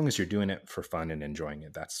 as long as you're doing it for fun and enjoying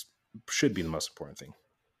it, that's should be the most important thing.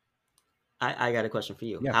 I got a question for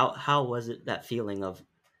you. Yeah. How was it, that feeling of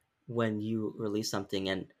when you release something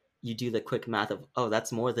and you do the quick math of, oh,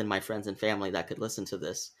 that's more than my friends and family that could listen to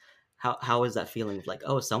this? How is that feeling of like,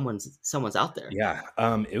 oh, someone's out there? Yeah.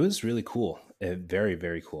 It was really cool. Very,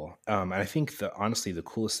 very cool. And I think honestly, the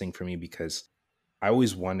coolest thing for me, because I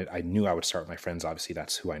knew I would start with my friends. Obviously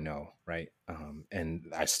that's who I know. Right.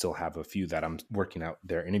 And I still have a few that I'm working out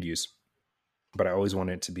their interviews, but I always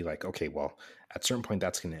wanted it to be like, okay, well, at a certain point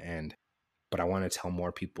that's going to end, but I want to tell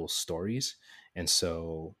more people's stories. And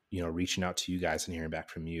so, reaching out to you guys and hearing back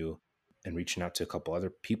from you and reaching out to a couple other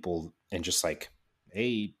people and just like,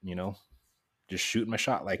 hey, just shooting my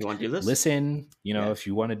shot. Like, You want to do this? listen, Yeah. if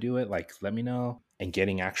you want to do it, like, let me know. And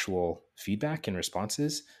getting actual feedback and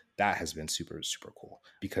responses, that has been super, super cool,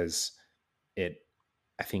 because I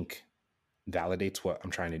think, validates what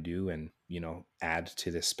I'm trying to do and, add to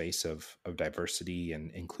this space of diversity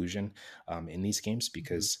and inclusion in these games,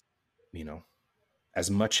 because, as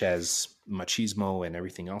much as machismo and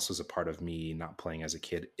everything else was a part of me not playing as a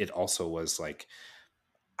kid, it also was like,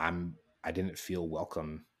 I didn't feel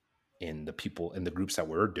welcome in the groups that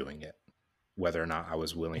were doing it, whether or not I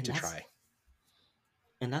was willing to try.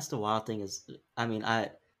 And that's the wild thing is, I mean, I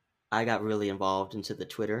got really involved into the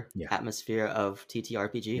Twitter atmosphere of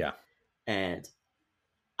TTRPG. Yeah. And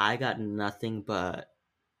I got nothing but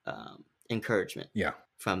encouragement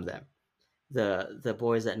from them. The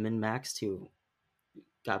boys at MinMax, who,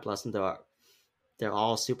 God bless them, they're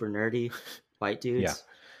all super nerdy white dudes.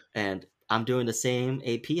 Yeah. And I'm doing the same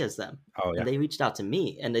AP as them. Oh, yeah. And they reached out to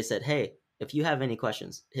me and they said, hey, if you have any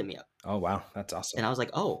questions, hit me up. Oh, wow. That's awesome. And I was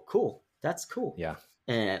like, oh, cool. That's cool. Yeah.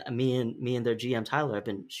 And me and their GM, Tyler, have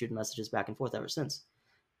been shooting messages back and forth ever since.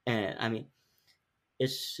 And I mean,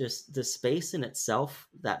 it's just the space in itself,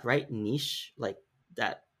 that right niche, like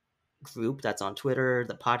that group that's on Twitter,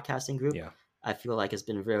 the podcasting group, I feel like has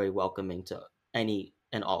been very welcoming to any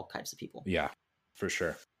and all types of people. Yeah, for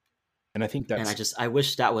sure. And I think I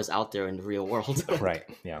wish that was out there in the real world. Right.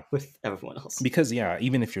 Yeah. With everyone else. Because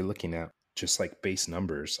even if you're looking at just like base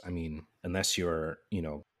numbers, I mean, unless you're,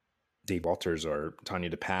 Dave Walters or Tanya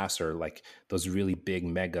DePass or like those really big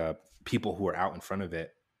mega people who are out in front of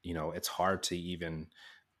it, it's hard to even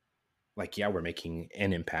like, we're making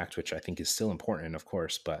an impact, which I think is still important, of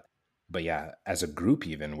course, but yeah, as a group,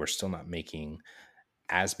 even we're still not making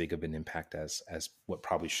as big of an impact as what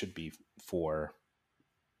probably should be for,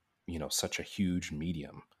 such a huge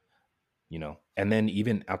medium, and then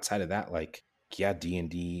even outside of that, like,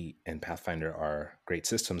 D&D and Pathfinder are great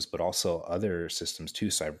systems, but also other systems too.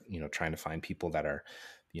 So I, trying to find people that are,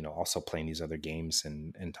 also playing these other games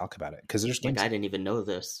and talk about it. Cause there's games. Like, I didn't even know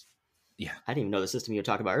this. Yeah. I didn't even know the system you were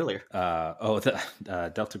talking about earlier.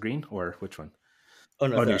 The Delta Green, or which one? Oh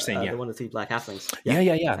no, you're saying, the one with 3 black halflings. Yeah.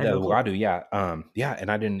 The Wadu. Yeah. And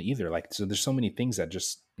I didn't either. Like, so there's so many things that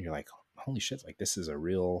just, you're like, holy shit, like this is a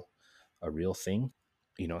real thing.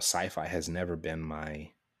 Sci-fi has never been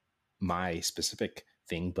my specific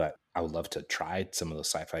thing, but I would love to try some of those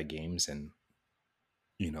sci-fi games, and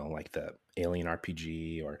like the Alien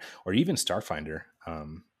RPG or even Starfinder.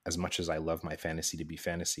 As much as I love my fantasy to be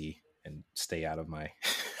fantasy and stay out of my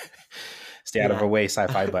out of our way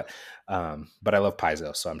sci-fi, but I love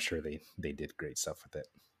Paizo, so I'm sure they did great stuff with it.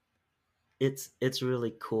 It's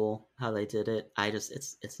really cool how they did it.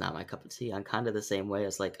 It's not my cup of tea. I'm kind of the same way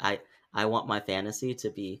as like I want my fantasy to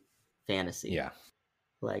be fantasy. Yeah.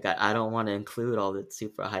 Like I don't want to include all the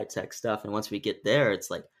super high tech stuff. And once we get there,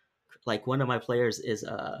 it's like one of my players is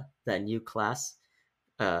that new class.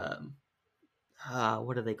 What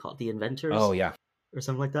are they called? The Inventors? Oh yeah. Or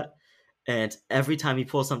something like that. And every time he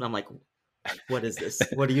pulls something, I'm like, what is this?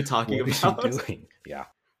 What are you talking about? What are you doing? Yeah.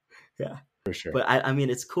 Yeah. For sure. But I mean,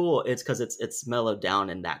 it's cool. It's because it's mellowed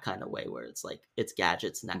down in that kind of way where it's like it's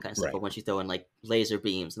gadgets and that kind of stuff. Right. But once you throw in like laser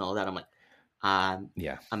beams and all that, I'm like, I'm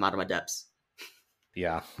out of my depths.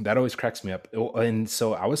 Yeah, that always cracks me up. And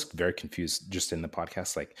so I was very confused just in the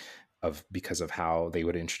podcast, like because of how they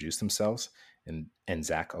would introduce themselves, and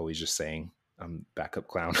Zach always just saying, backup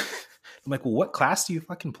clown. I'm like, well, what class do you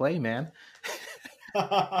fucking play, man?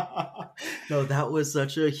 No, that was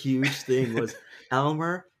such a huge thing. Was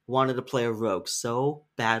Elmer wanted to play a rogue so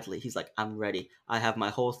badly. He's like, I'm ready. I have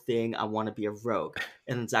my whole thing. I want to be a rogue.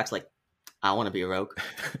 And then Zach's like, I want to be a rogue.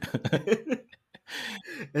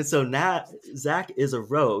 And so now Zach is a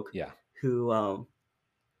rogue. Yeah. Who,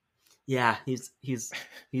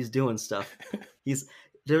 he's doing stuff.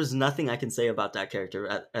 There's nothing I can say about that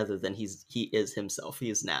character other than he is himself. He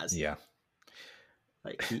is Naz. Yeah.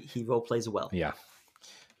 Like he role plays well. Yeah,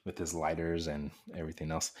 with his lighters and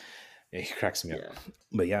everything else. It cracks me up. Yeah.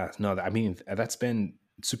 But yeah, no, I mean, that's been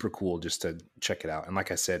super cool just to check it out. And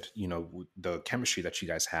like I said, you know, the chemistry that you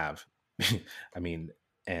guys have, I mean,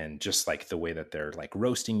 and just like the way that they're like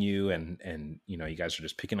roasting you and you know, you guys are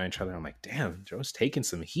just picking on each other. I'm like, damn, Joe's taking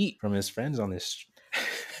some heat from his friends on this.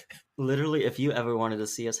 Literally, if you ever wanted to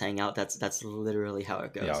see us hang out, that's literally how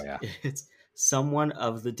it goes. Oh, yeah. It's someone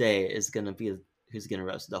of the day is gonna be who's gonna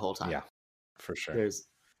roast the whole time. Yeah, for sure. There's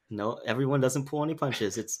everyone doesn't pull any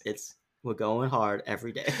punches. It's we're going hard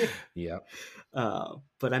every day. Yeah.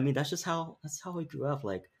 But I mean, that's how we grew up.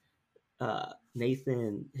 Like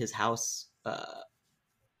Nathan, his house.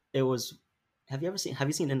 It was. Have you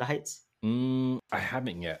seen In the Heights? I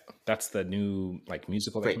haven't yet. That's the new like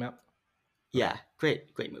musical that Great. came out. Yeah, great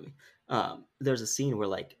movie. There's a scene where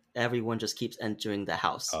like everyone just keeps entering the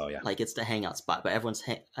house. Oh, yeah. Like it's the hangout spot, but everyone's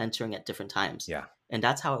entering at different times. Yeah. And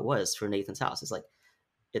that's how it was for Nathan's house. It's like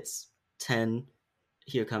it's 10.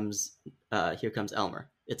 Here comes Elmer.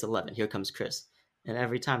 It's 11. Here comes Chris. And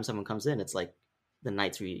every time someone comes in, it's like the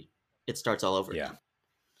nights it starts all over again.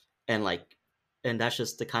 And that's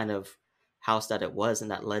just the kind of house that it was,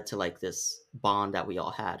 and that led to like this bond that we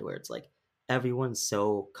all had, where it's like everyone's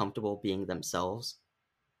so comfortable being themselves,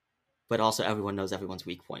 but also everyone knows everyone's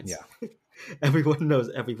weak points. Yeah. Everyone knows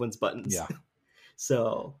everyone's buttons. Yeah.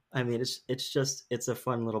 So I mean, it's a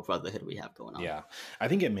fun little brotherhood we have going on. Yeah, I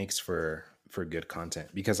think it makes for good content,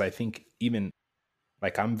 because I think even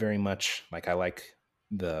like I'm very much like I like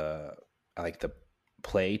the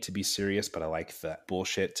play to be serious, but I like the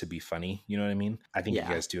bullshit to be funny. You know what I mean? I think you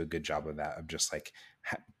guys do a good job of that, of just like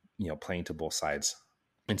you know, playing to both sides.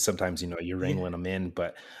 And sometimes, you know, you're wrangling them in,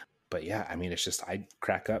 but yeah, I mean, it's just I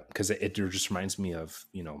crack up because it just reminds me of,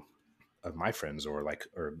 you know, of my friends or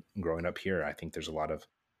growing up here. I think there's a lot of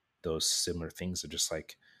those similar things of just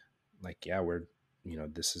like yeah, we're, you know,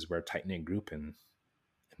 this is we're a tight knit group and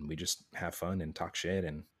we just have fun and talk shit,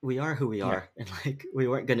 and we are who we are, and like we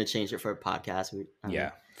weren't going to change it for a podcast. I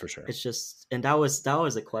mean, for sure. It's just, and that was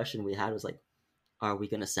a question we had, was like, are we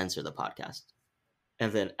going to censor the podcast?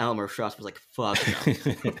 And then Elmer Schross was like, fuck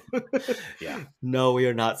no. Yeah. No, we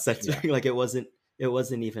are not censoring. Like it wasn't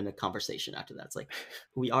even a conversation after that. It's like,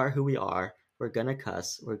 we are who we are. We're going to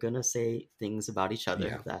cuss. We're going to say things about each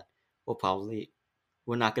other that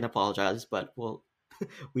we're not going to apologize, but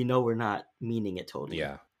we know we're not meaning it totally.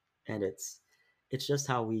 Yeah. And it's just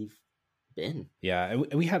how we've been. Yeah.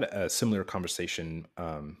 And we had a similar conversation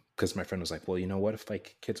because my friend was like, well, you know, what if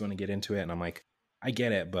like kids want to get into it? And I'm like, I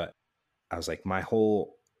get it. But I was like, my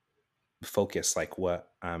whole focus, like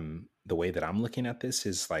the way that I'm looking at this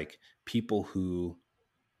is like people who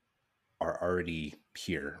are already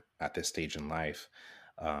here at this stage in life,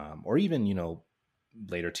 or even, you know,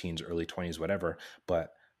 later teens, early 20s, whatever.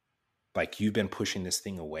 But like you've been pushing this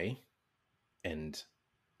thing away, and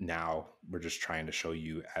now we're just trying to show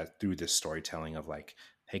you through this storytelling of like,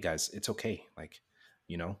 hey guys, it's okay. Like,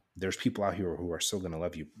 you know, there's people out here who are still going to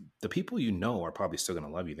love you. The people you know are probably still going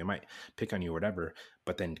to love you. They might pick on you or whatever,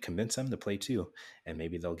 but then convince them to play too. And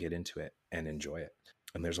maybe they'll get into it and enjoy it.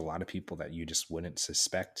 And there's a lot of people that you just wouldn't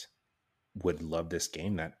suspect would love this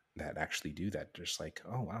game that actually do that. Just like,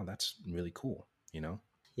 oh, wow, that's really cool. You know?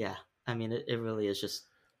 Yeah. I mean, it really is just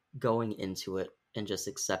going into it and just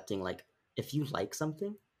accepting, like, if you like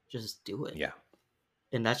something, just do it. Yeah.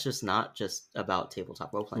 And that's just not just about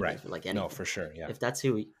tabletop role playing, right? Like anything. No, for sure. Yeah. If that's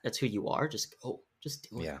who you are, just go, just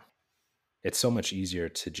do it. Yeah. It's so much easier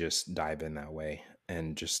to just dive in that way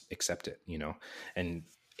and just accept it, you know. And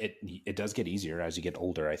it does get easier as you get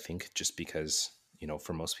older, I think, just because, you know,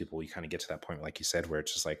 for most people, you kind of get to that point, like you said, where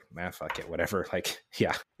it's just like, man, fuck it, whatever. Like,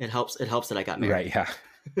 yeah. It helps that I got married. Right.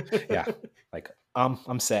 Yeah. Yeah. Like,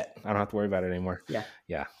 I'm set. I don't have to worry about it anymore. Yeah.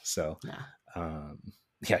 Yeah. So,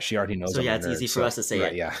 yeah, she already knows. So yeah, it's easy for us to say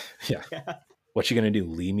it. Yeah. Yeah. What you going to do?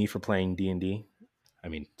 Leave me for playing D&D? I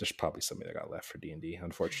mean, there's probably somebody that got left for D&D,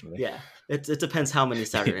 unfortunately. Yeah. It depends how many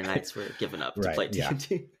Saturday nights we're given up to play D&D.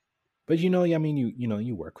 Yeah. But, you know, I mean,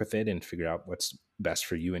 you work with it and figure out what's best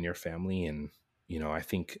for you and your family. And, you know, I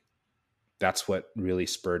think that's what really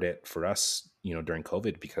spurred it for us, you know, during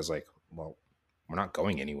COVID, because like, well, we're not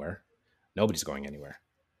going anywhere. Nobody's going anywhere.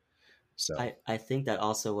 So I think that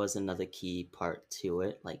also was another key part to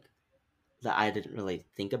it, like that I didn't really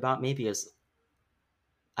think about, maybe, is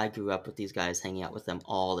I grew up with these guys, hanging out with them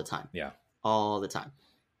all the time. Yeah. All the time.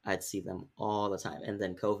 I'd see them all the time. And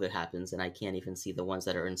then COVID happens and I can't even see the ones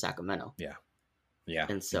that are in Sacramento. Yeah. Yeah.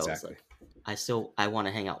 And so exactly. It's like, I want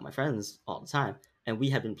to hang out with my friends all the time. And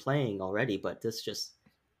we had been playing already, but this just,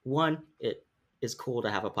 one, it is cool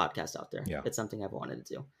to have a podcast out there. Yeah. It's something I've wanted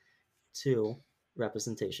to do. Two,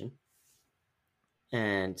 representation.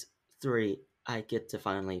 And 3, I get to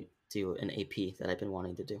finally do an AP that I've been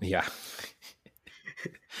wanting to do. Yeah.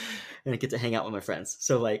 And I get to hang out with my friends.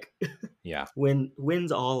 So like Yeah,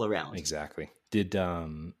 wins all around. exactly. Did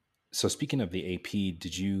so speaking of the AP,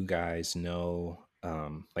 did you guys know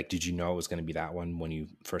like did you know it was going to be that one when you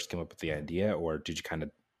first came up with the idea, or did you kind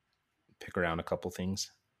of pick around a couple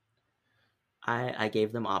things? I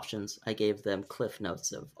gave them options. I gave them cliff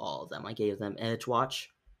notes of all of them. I gave them Edgewatch.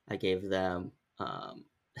 I gave them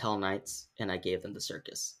Hell Knights, and I gave them the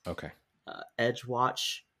Circus. Okay.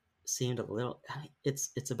 Edgewatch seemed a little.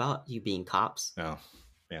 It's about you being cops, Oh,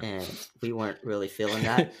 yeah. and we weren't really feeling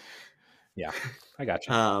that. Yeah, I got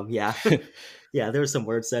you. Yeah, yeah. There was some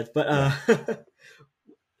words said, but Yeah.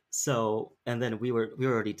 so and then we were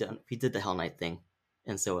already done. We did the Hell Knight thing,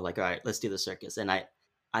 and so we're like, all right, let's do the circus. And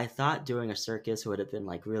I thought doing a circus would have been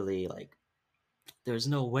like really like. There's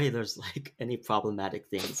no way there's like any problematic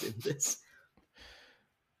things in this.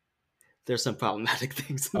 There's some problematic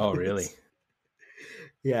things. In Oh, this. really?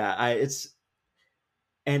 Yeah, it's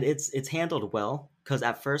handled well because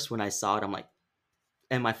at first when I saw it, I'm like,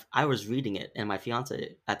 and I was reading it, and my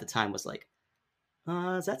fiance at the time was like,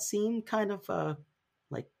 does that seem kind of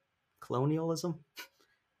like colonialism?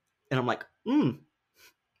 And I'm like, you're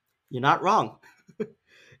not wrong.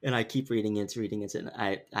 And I keep reading into, and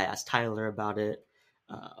I asked Tyler about it.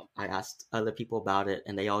 I asked other people about it,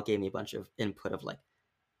 and they all gave me a bunch of input of like,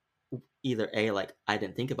 either A, like, I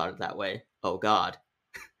didn't think about it that way. Oh God,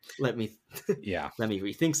 let me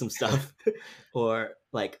rethink some stuff. Or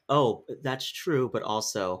like, oh, that's true, but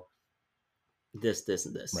also this,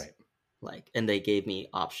 and this. Right. Like, and they gave me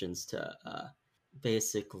options to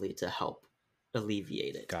basically to help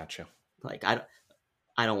alleviate it. Gotcha. Like, I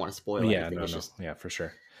don't want to spoil anything. No, it's just, yeah, for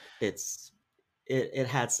sure. It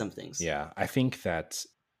had some things. Yeah, I think that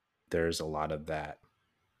there's a lot of that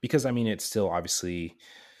because I mean it's still obviously,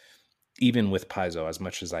 even with Paizo, as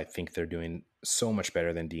much as I think they're doing so much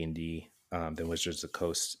better than D&D, than Wizards of the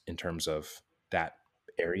Coast in terms of that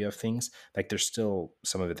area of things, like there's still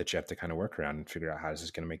some of it that you have to kind of work around and figure out how is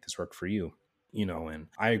this going to make this work for you, and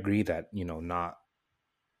I agree that not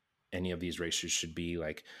any of these races should be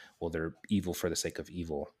like, well, they're evil for the sake of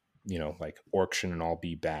evil, like orcs shouldn't all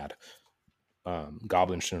be bad,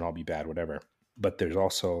 goblins shouldn't all be bad, whatever. But there's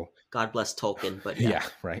also, God bless Tolkien, but yeah,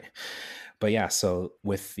 right. But yeah, so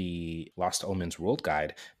with the Lost Omens World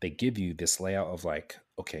Guide, they give you this layout of like,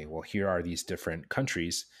 okay, well, here are these different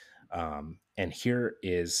countries, and here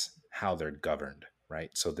is how they're governed, right?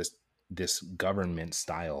 So this government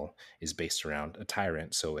style is based around a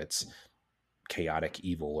tyrant, so it's chaotic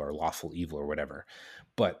evil or lawful evil or whatever.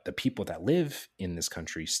 But the people that live in this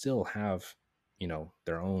country still have,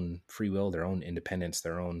 their own free will, their own independence,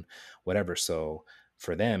 their own whatever. So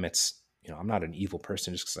for them, it's, I'm not an evil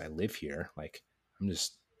person just because I live here. Like, I'm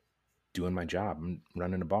just doing my job. I'm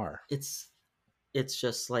running a bar. It's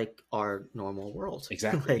just like our normal world.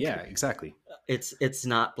 Exactly. Like, yeah, exactly. It's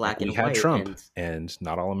not black and we white. had Trump, and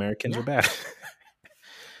not all Americans are bad.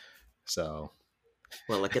 So,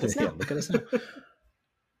 well, look at us now. Yeah, look at us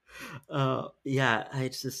now. Yeah,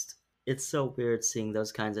 it's so weird seeing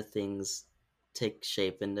those kinds of things take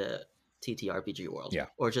shape in the TTRPG world, Yeah.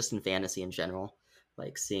 or just in fantasy in general.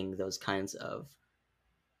 Like seeing those kinds of,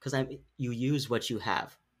 because you use what you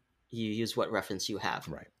have, you use what reference you have,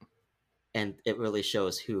 Right. And it really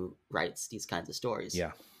shows who writes these kinds of stories.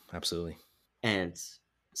 Yeah, absolutely. And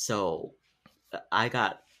so I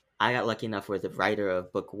got lucky enough where the writer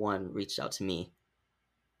of book 1 reached out to me,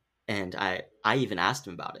 and I even asked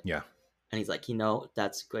him about it. Yeah. And he's like,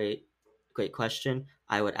 that's great question.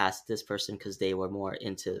 I would ask this person because they were more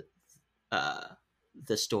into the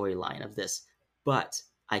storyline of this, but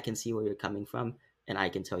I can see where you're coming from, and I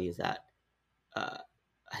can tell you that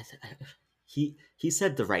he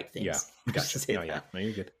said the right things. Yeah, gotcha. No,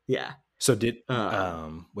 you're good. Yeah. So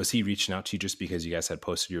was he reaching out to you just because you guys had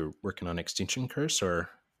posted you're working on Extinction Curse, or?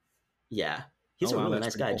 Yeah, he's a really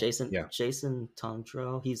nice guy. Cool. Jason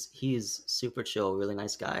Tondro. He's super chill, really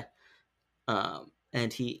nice guy.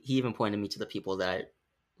 And he even pointed me to the people that I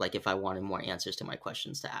like if I wanted more answers to my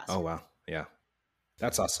questions to ask. Oh wow, yeah,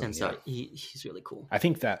 that's awesome. And so he's really cool. I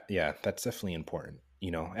think that that's definitely important.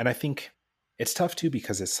 And I think it's tough too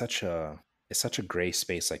because it's such a gray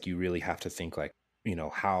space. Like you really have to think like,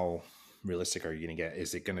 how realistic are you going to get?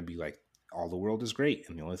 Is it going to be like all the world is great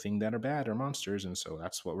and the only thing that are bad are monsters, and so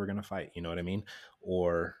that's what we're going to fight? You know what I mean?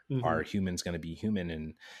 Or are humans going to be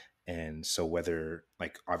human? And so whether,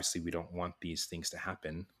 like, obviously we don't want these things to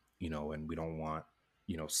happen, and we don't want,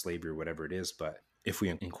 slavery or whatever it is. But if we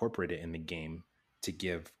incorporate it in the game to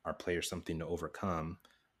give our players something to overcome,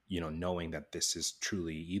 knowing that this is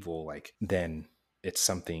truly evil, like then it's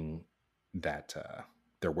something that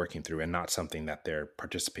they're working through and not something that they're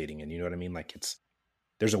participating in. You know what I mean? Like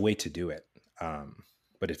there's a way to do it.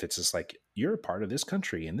 But if it's just like, you're a part of this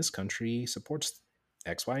country and this country supports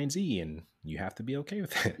X, Y, and Z, and you have to be okay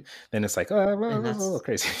with it, then it's like, oh, well, And that's a little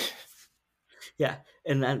crazy. yeah,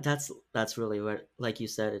 and that's really what, like you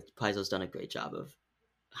said, Paizo's done a great job of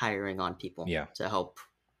hiring on people Yeah. to help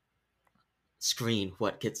screen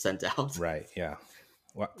what gets sent out. Right. Yeah.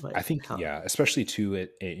 Well, Like, I think, especially to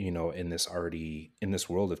it, in this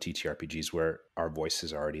world of TTRPGs where our voice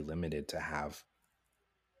is already limited, to have,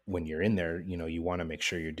 when you're in there, you want to make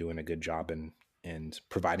sure you're doing a good job and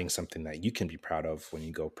providing something that you can be proud of when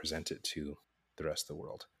you go present it to the rest of the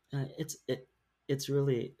world. It's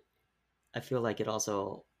really, I feel like it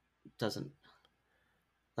also doesn't,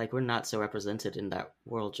 like, we're not so represented in that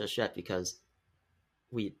world just yet because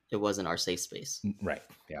it wasn't our safe space. Right.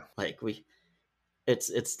 Yeah. Like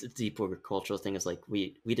it's the deeper cultural thing is like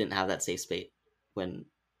we didn't have that safe space when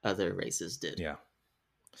other races did. Yeah.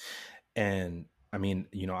 And I mean,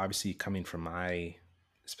 obviously coming from my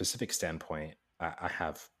specific standpoint, I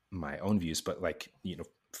have my own views, but like,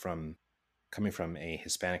 from coming from a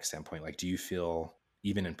Hispanic standpoint, like, do you feel,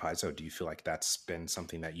 even in Paizo, do you feel like that's been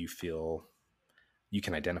something that you feel you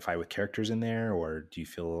can identify with characters in there, or do you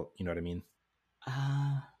feel, you know what I mean?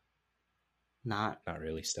 Not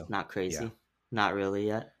really still. Not crazy. Yeah. Not really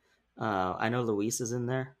yet. I know Luis is in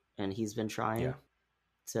there and he's been trying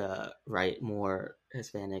to write more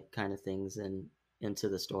Hispanic kind of things into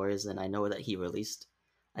the stories. And I know that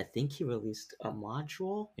I think he released a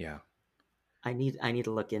module. Yeah. I need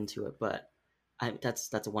to look into it, but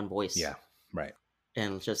that's one voice. Yeah. Right.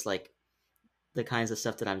 And just like the kinds of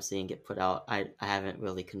stuff that I'm seeing get put out, I haven't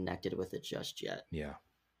really connected with it just yet. Yeah.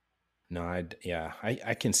 No,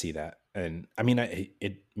 I can see that. And I mean,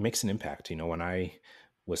 it makes an impact, when I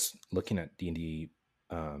was looking at D&D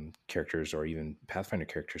characters or even Pathfinder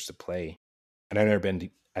characters to play, and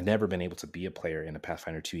I'd never been able to be a player in a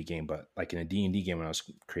Pathfinder 2e game, but like in a D&D game when I was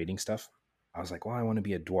creating stuff, I was like, well, I want to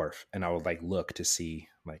be a dwarf. And I would like look to see,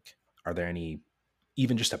 like, are there any,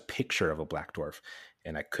 even just a picture of a black dwarf?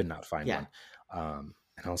 And I could not find one. And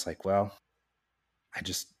I was like, well, I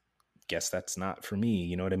just guess that's not for me.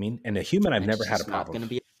 You know what I mean? And a human, I've never had a problem. Not gonna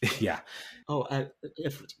be. Yeah. Oh,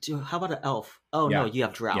 how about an elf? Oh no, you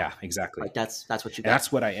have drow. Yeah, exactly. Like that's what you got.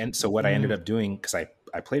 And that's what I ended up doing, because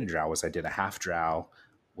I played a drow, was I did a half drow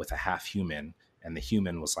with a half human, and the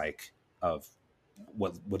human was like of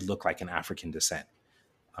what would look like an African descent.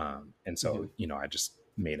 And so, I just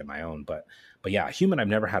made it my own. But yeah, human, I've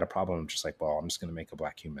never had a problem. I'm just like, well, I'm just going to make a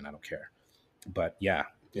black human. I don't care. But yeah,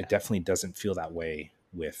 it definitely doesn't feel that way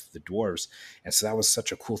with the dwarves. And so that was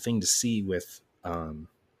such a cool thing to see with,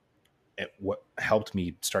 what helped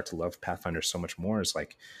me start to love Pathfinder so much more is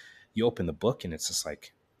like, you open the book and it's just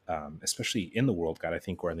like, especially in the World Guide, I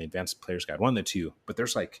think, or in the Advanced Player's Guide, one of the two, but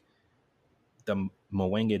there's like the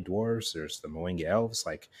Mwenge dwarves, there's the Mwenge elves,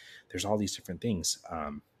 like there's all these different things.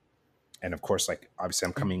 And of course, like, obviously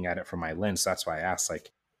I'm coming at it from my lens. That's why I asked,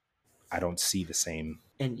 like, I don't see the same.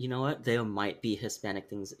 And you know what? There might be Hispanic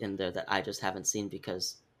things in there that I just haven't seen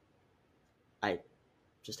because I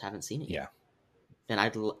just haven't seen it yet. Yeah. And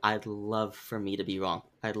I'd love for me to be wrong.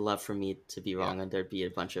 I'd love for me to be wrong, and there'd be a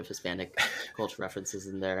bunch of Hispanic culture references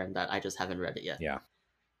in there, and that I just haven't read it yet. Yeah.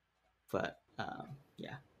 But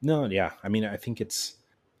yeah. No, yeah. I mean, I think it's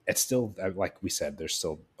still, like we said, there's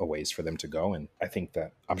still a ways for them to go, and I think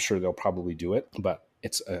that I'm sure they'll probably do it, but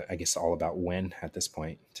it's I guess all about when at this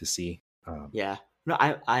point to see. Yeah. No,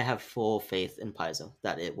 I have full faith in Paizo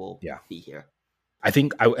that it will be here. I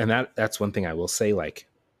think that's one thing I will say, like,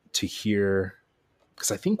 to hear,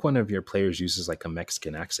 because I think one of your players uses like a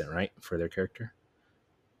Mexican accent, right, for their character.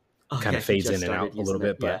 Kind of fades in and out a little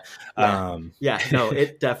bit, but no,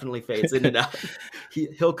 it definitely fades in and out.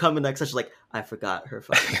 He'll come in next session like, I forgot her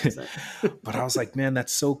fucking accent. But I was like, man,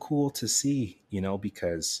 that's so cool to see,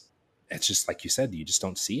 because it's just like you said, you just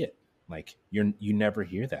don't see it. Like you never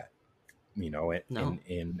hear that,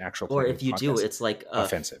 in actual. Or if you do, it's like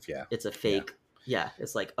offensive. Yeah, it's a fake. Yeah,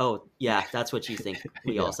 it's like, oh yeah, that's what you think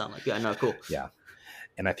we all sound like. Yeah, no, cool. Yeah,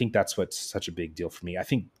 and I think that's what's such a big deal for me. I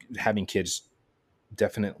think having kids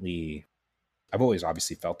definitely, I've always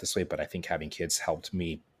obviously felt this way, but I think having kids helped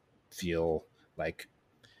me feel like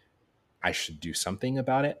I should do something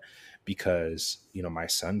about it, because, my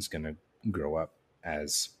son's going to grow up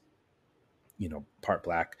as, part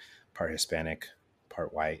Black, part Hispanic,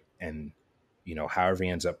 part white. And, however he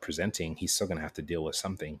ends up presenting, he's still going to have to deal with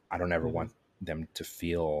something. I don't ever want them to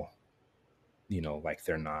feel, like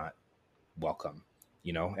they're not welcome,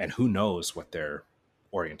 and who knows what their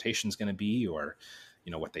orientation is going to be, or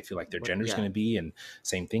what they feel like their gender is Yeah, going to be. And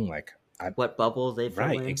same thing, like what bubble they fell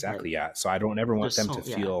right, in. exactly, Like, yeah. So I don't ever want there's them to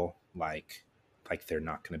yeah. feel like they're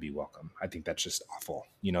not going to be welcome. I think that's just awful.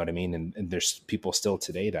 You know what I mean? And there's people still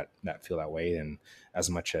today that feel that way. And as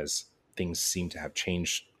much as things seem to have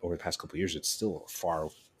changed over the past couple of years, it's still a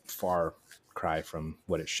far cry from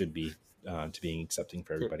what it should be, to being accepting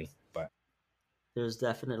for everybody. But there's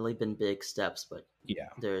definitely been big steps, but yeah,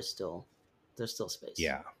 there's still space.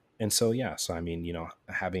 yeah. And so I mean,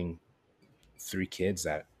 having 3 kids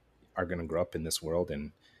that are going to grow up in this world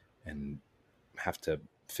and have to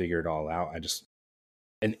figure it all out. I just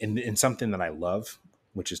and something that I love,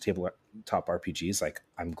 which is tabletop RPGs. Like,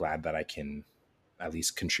 I'm glad that I can at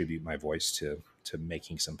least contribute my voice to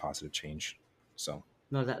making some positive change. So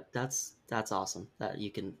No, that's awesome that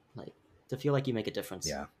you can, like, to feel like you make a difference.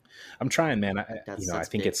 yeah, I'm trying, man. I That's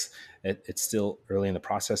think big. it's still early in the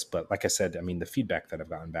process, but like I said, I mean, the feedback that I've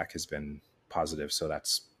gotten back has been positive, so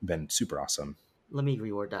that's been super awesome. Let me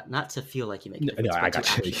reword that. Not to feel like you make a difference, No, but I got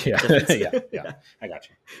to you. actually make a difference. Yeah, I got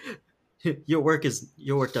you. Your work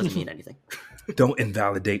doesn't mean anything. Don't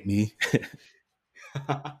invalidate me.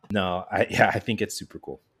 No, I think it's super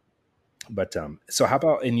cool. But so how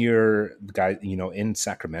about in your guy, in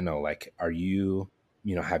Sacramento, like, are you,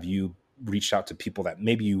 have you reached out to people that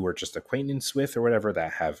maybe you were just acquaintance with or whatever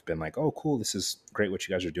that have been like, oh, cool, this is great what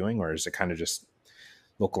you guys are doing? Or is it kind of just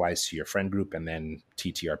localized to your friend group and then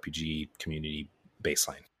TTRPG community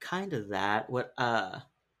baseline? Kind of that. What I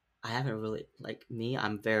haven't really, like, me,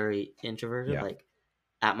 I'm very introverted. Yeah. Like,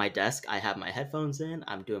 at my desk, I have my headphones in,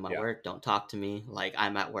 I'm doing my Yeah. work, don't talk to me. Like,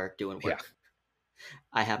 I'm at work doing work. Yeah.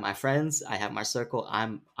 I have my friends, I have my circle, I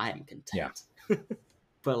am content.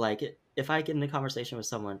 But like, if I get in a conversation with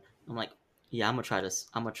someone, I'm like, yeah, I'm gonna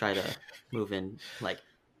try to move in, like,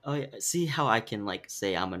 oh yeah, see how I can, like,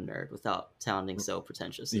 say I'm a nerd without sounding so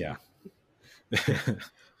pretentious. Yeah.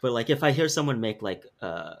 But like, if I hear someone make like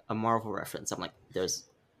a Marvel reference, I'm like, there's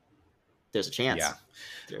a chance.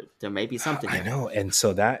 Yeah. There may be something I here. know. And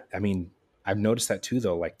so that, I mean, I've noticed that too,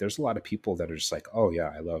 though. Like, there's a lot of people that are just like, oh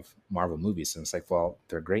yeah, I love Marvel movies. And it's like, well,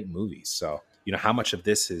 they're great movies. So, how much of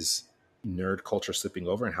this is nerd culture slipping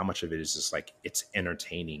over and how much of it is just like, it's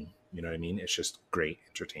entertaining. You know what I mean? It's just great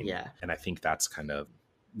entertainment. Yeah. And I think that's kind of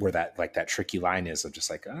where that, like, that tricky line is of just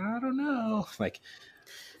like, I don't know. Like,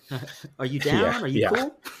 are you down? Yeah, Are you yeah.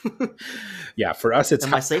 cool? Yeah. For us, it's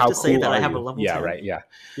Am I safe to say that I have a level Yeah. 10? Right. Yeah.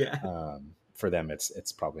 Yeah. For them,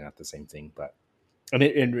 it's probably not the same thing, but and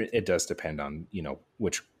it does depend on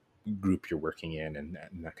which group you're working in and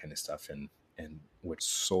that kind of stuff, and which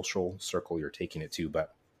social circle you're taking it to.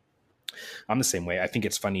 But I'm the same way. I think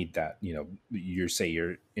it's funny that you say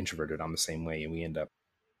you're introverted. I'm the same way, and we end up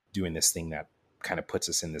doing this thing that kind of puts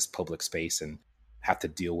us in this public space and have to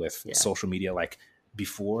deal with social media. Like,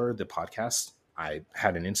 before the podcast, I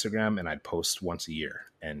had an Instagram and I'd post once a year,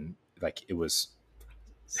 and like, it was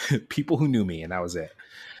people who knew me, and that was it.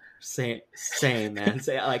 Same, man.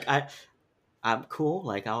 Say, like, I'm cool.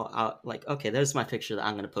 Like, I'll like, okay, there's my picture that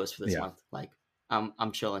I'm gonna post for this month. Like,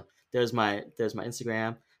 I'm chilling. There's my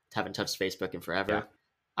Instagram. Haven't touched Facebook in forever.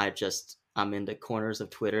 Yeah. I'm in the corners of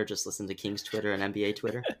Twitter, just listen to King's Twitter and NBA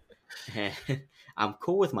Twitter. And I'm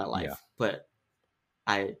cool with my life. Yeah. But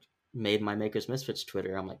I made my Makers Misfits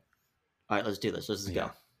Twitter. I'm like, all right, let's do this. Let's just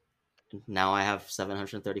go. Now I have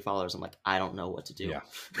 730 followers. I'm like, I don't know what to do.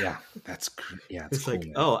 Yeah, that's it's cool, like,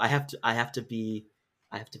 man. Oh, I have to be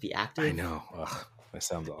active. I know. Ugh, that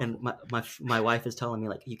sounds awful. And my wife is telling me,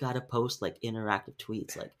 like, you got to post like interactive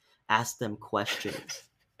tweets, like ask them questions.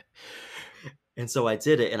 And so I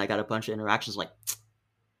did it, and I got a bunch of interactions. Like,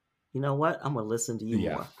 you know what? I'm gonna listen to you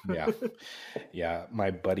more. Yeah.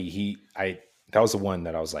 My buddy, that was the one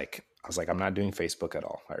that I was like, I'm not doing Facebook at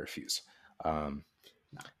all. I refuse.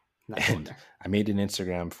 And I made an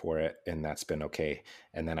Instagram for it, and that's been okay.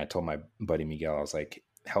 And then I told my buddy Miguel, I was like,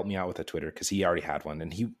 help me out with a Twitter, because he already had one,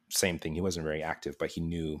 and same thing. He wasn't very active, but he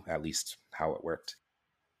knew at least how it worked.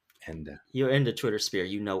 And you're in the Twitter sphere,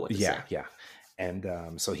 you know what to say. Yeah.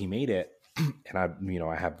 And so he made it, and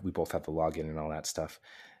we both have the login and all that stuff.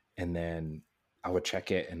 And then I would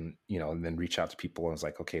check it, and and then reach out to people, and I was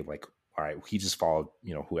like, okay, like, all right, he just followed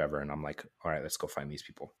whoever, and I'm like, all right, let's go find these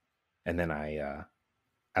people. And then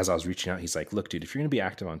as I was reaching out, he's like, look, dude, if you're going to be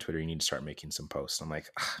active on Twitter, you need to start making some posts. I'm like,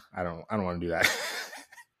 I don't want to do that.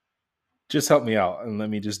 Just help me out and let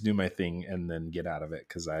me just do my thing and then get out of it,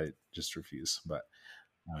 because I just refuse. But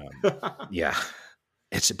yeah,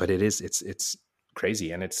 it's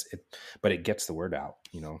crazy, and but it gets the word out,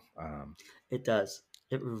 It does.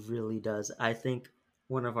 It really does. I think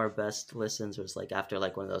one of our best listens was like after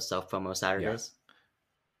like one of those self-promo Saturdays.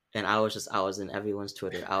 and I was in everyone's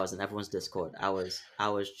Twitter, I was in everyone's Discord, I was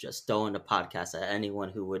just throwing the podcast at anyone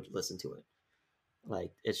who would listen to it.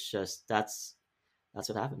 Like, it's just that's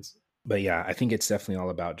what happens. But yeah, I think it's definitely all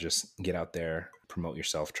about just get out there, promote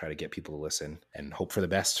yourself, try to get people to listen, and hope for the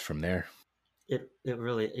best from there. It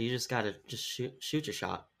really, you just gotta just shoot your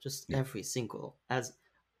shot, just every single, as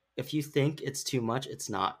if you think it's too much, it's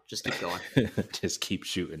not. Just keep going. Just keep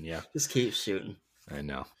shooting. Yeah, just keep shooting. I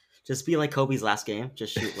know. Just be like Kobe's last game.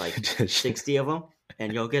 Just shoot like 60 of them,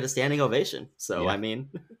 and you'll get a standing ovation. So yeah. I mean,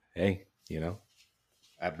 hey,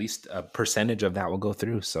 at least a percentage of that will go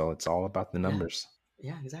through. So it's all about the numbers.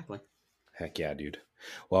 Yeah, exactly. Heck yeah, dude.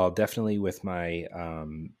 Well, definitely with my,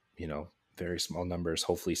 very small numbers,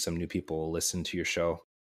 hopefully some new people will listen to your show,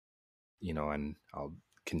 and I'll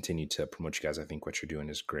continue to promote you guys. I think what you're doing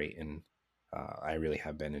is great. And I really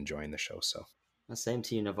have been enjoying the show. So same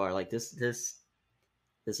to you, Navar. Like this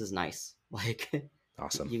is nice. Like,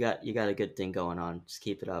 awesome. You got a good thing going on. Just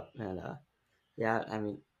keep it up. And yeah, I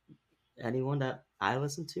mean, anyone that I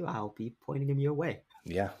listen to, I'll be pointing them your way.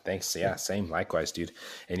 Yeah, thanks. Yeah, same. Likewise, dude.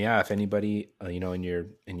 And yeah, if anybody in your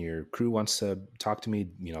crew wants to talk to me,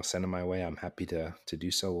 send them my way. I'm happy to do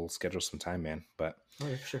so. We'll schedule some time, man. But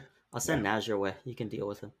yeah, sure. I'll send Naz your way. You can deal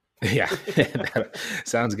with him. Yeah,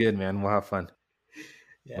 sounds good, man. We'll have fun.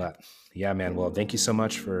 Yeah. But yeah, man. Well, thank you so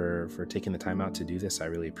much for taking the time out to do this. I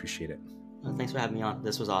really appreciate it. Well, thanks for having me on.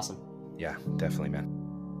 This was awesome. Yeah, definitely, man.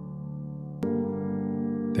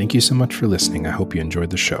 Thank you so much for listening. I hope you enjoyed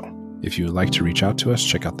the show. If you would like to reach out to us,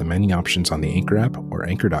 check out the many options on the Anchor app or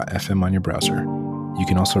anchor.fm on your browser. You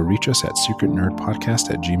can also reach us at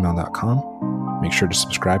secretnerdpodcast@gmail.com. Make sure to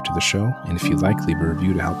subscribe to the show, and if you'd like, leave a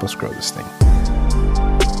review to help us grow this thing.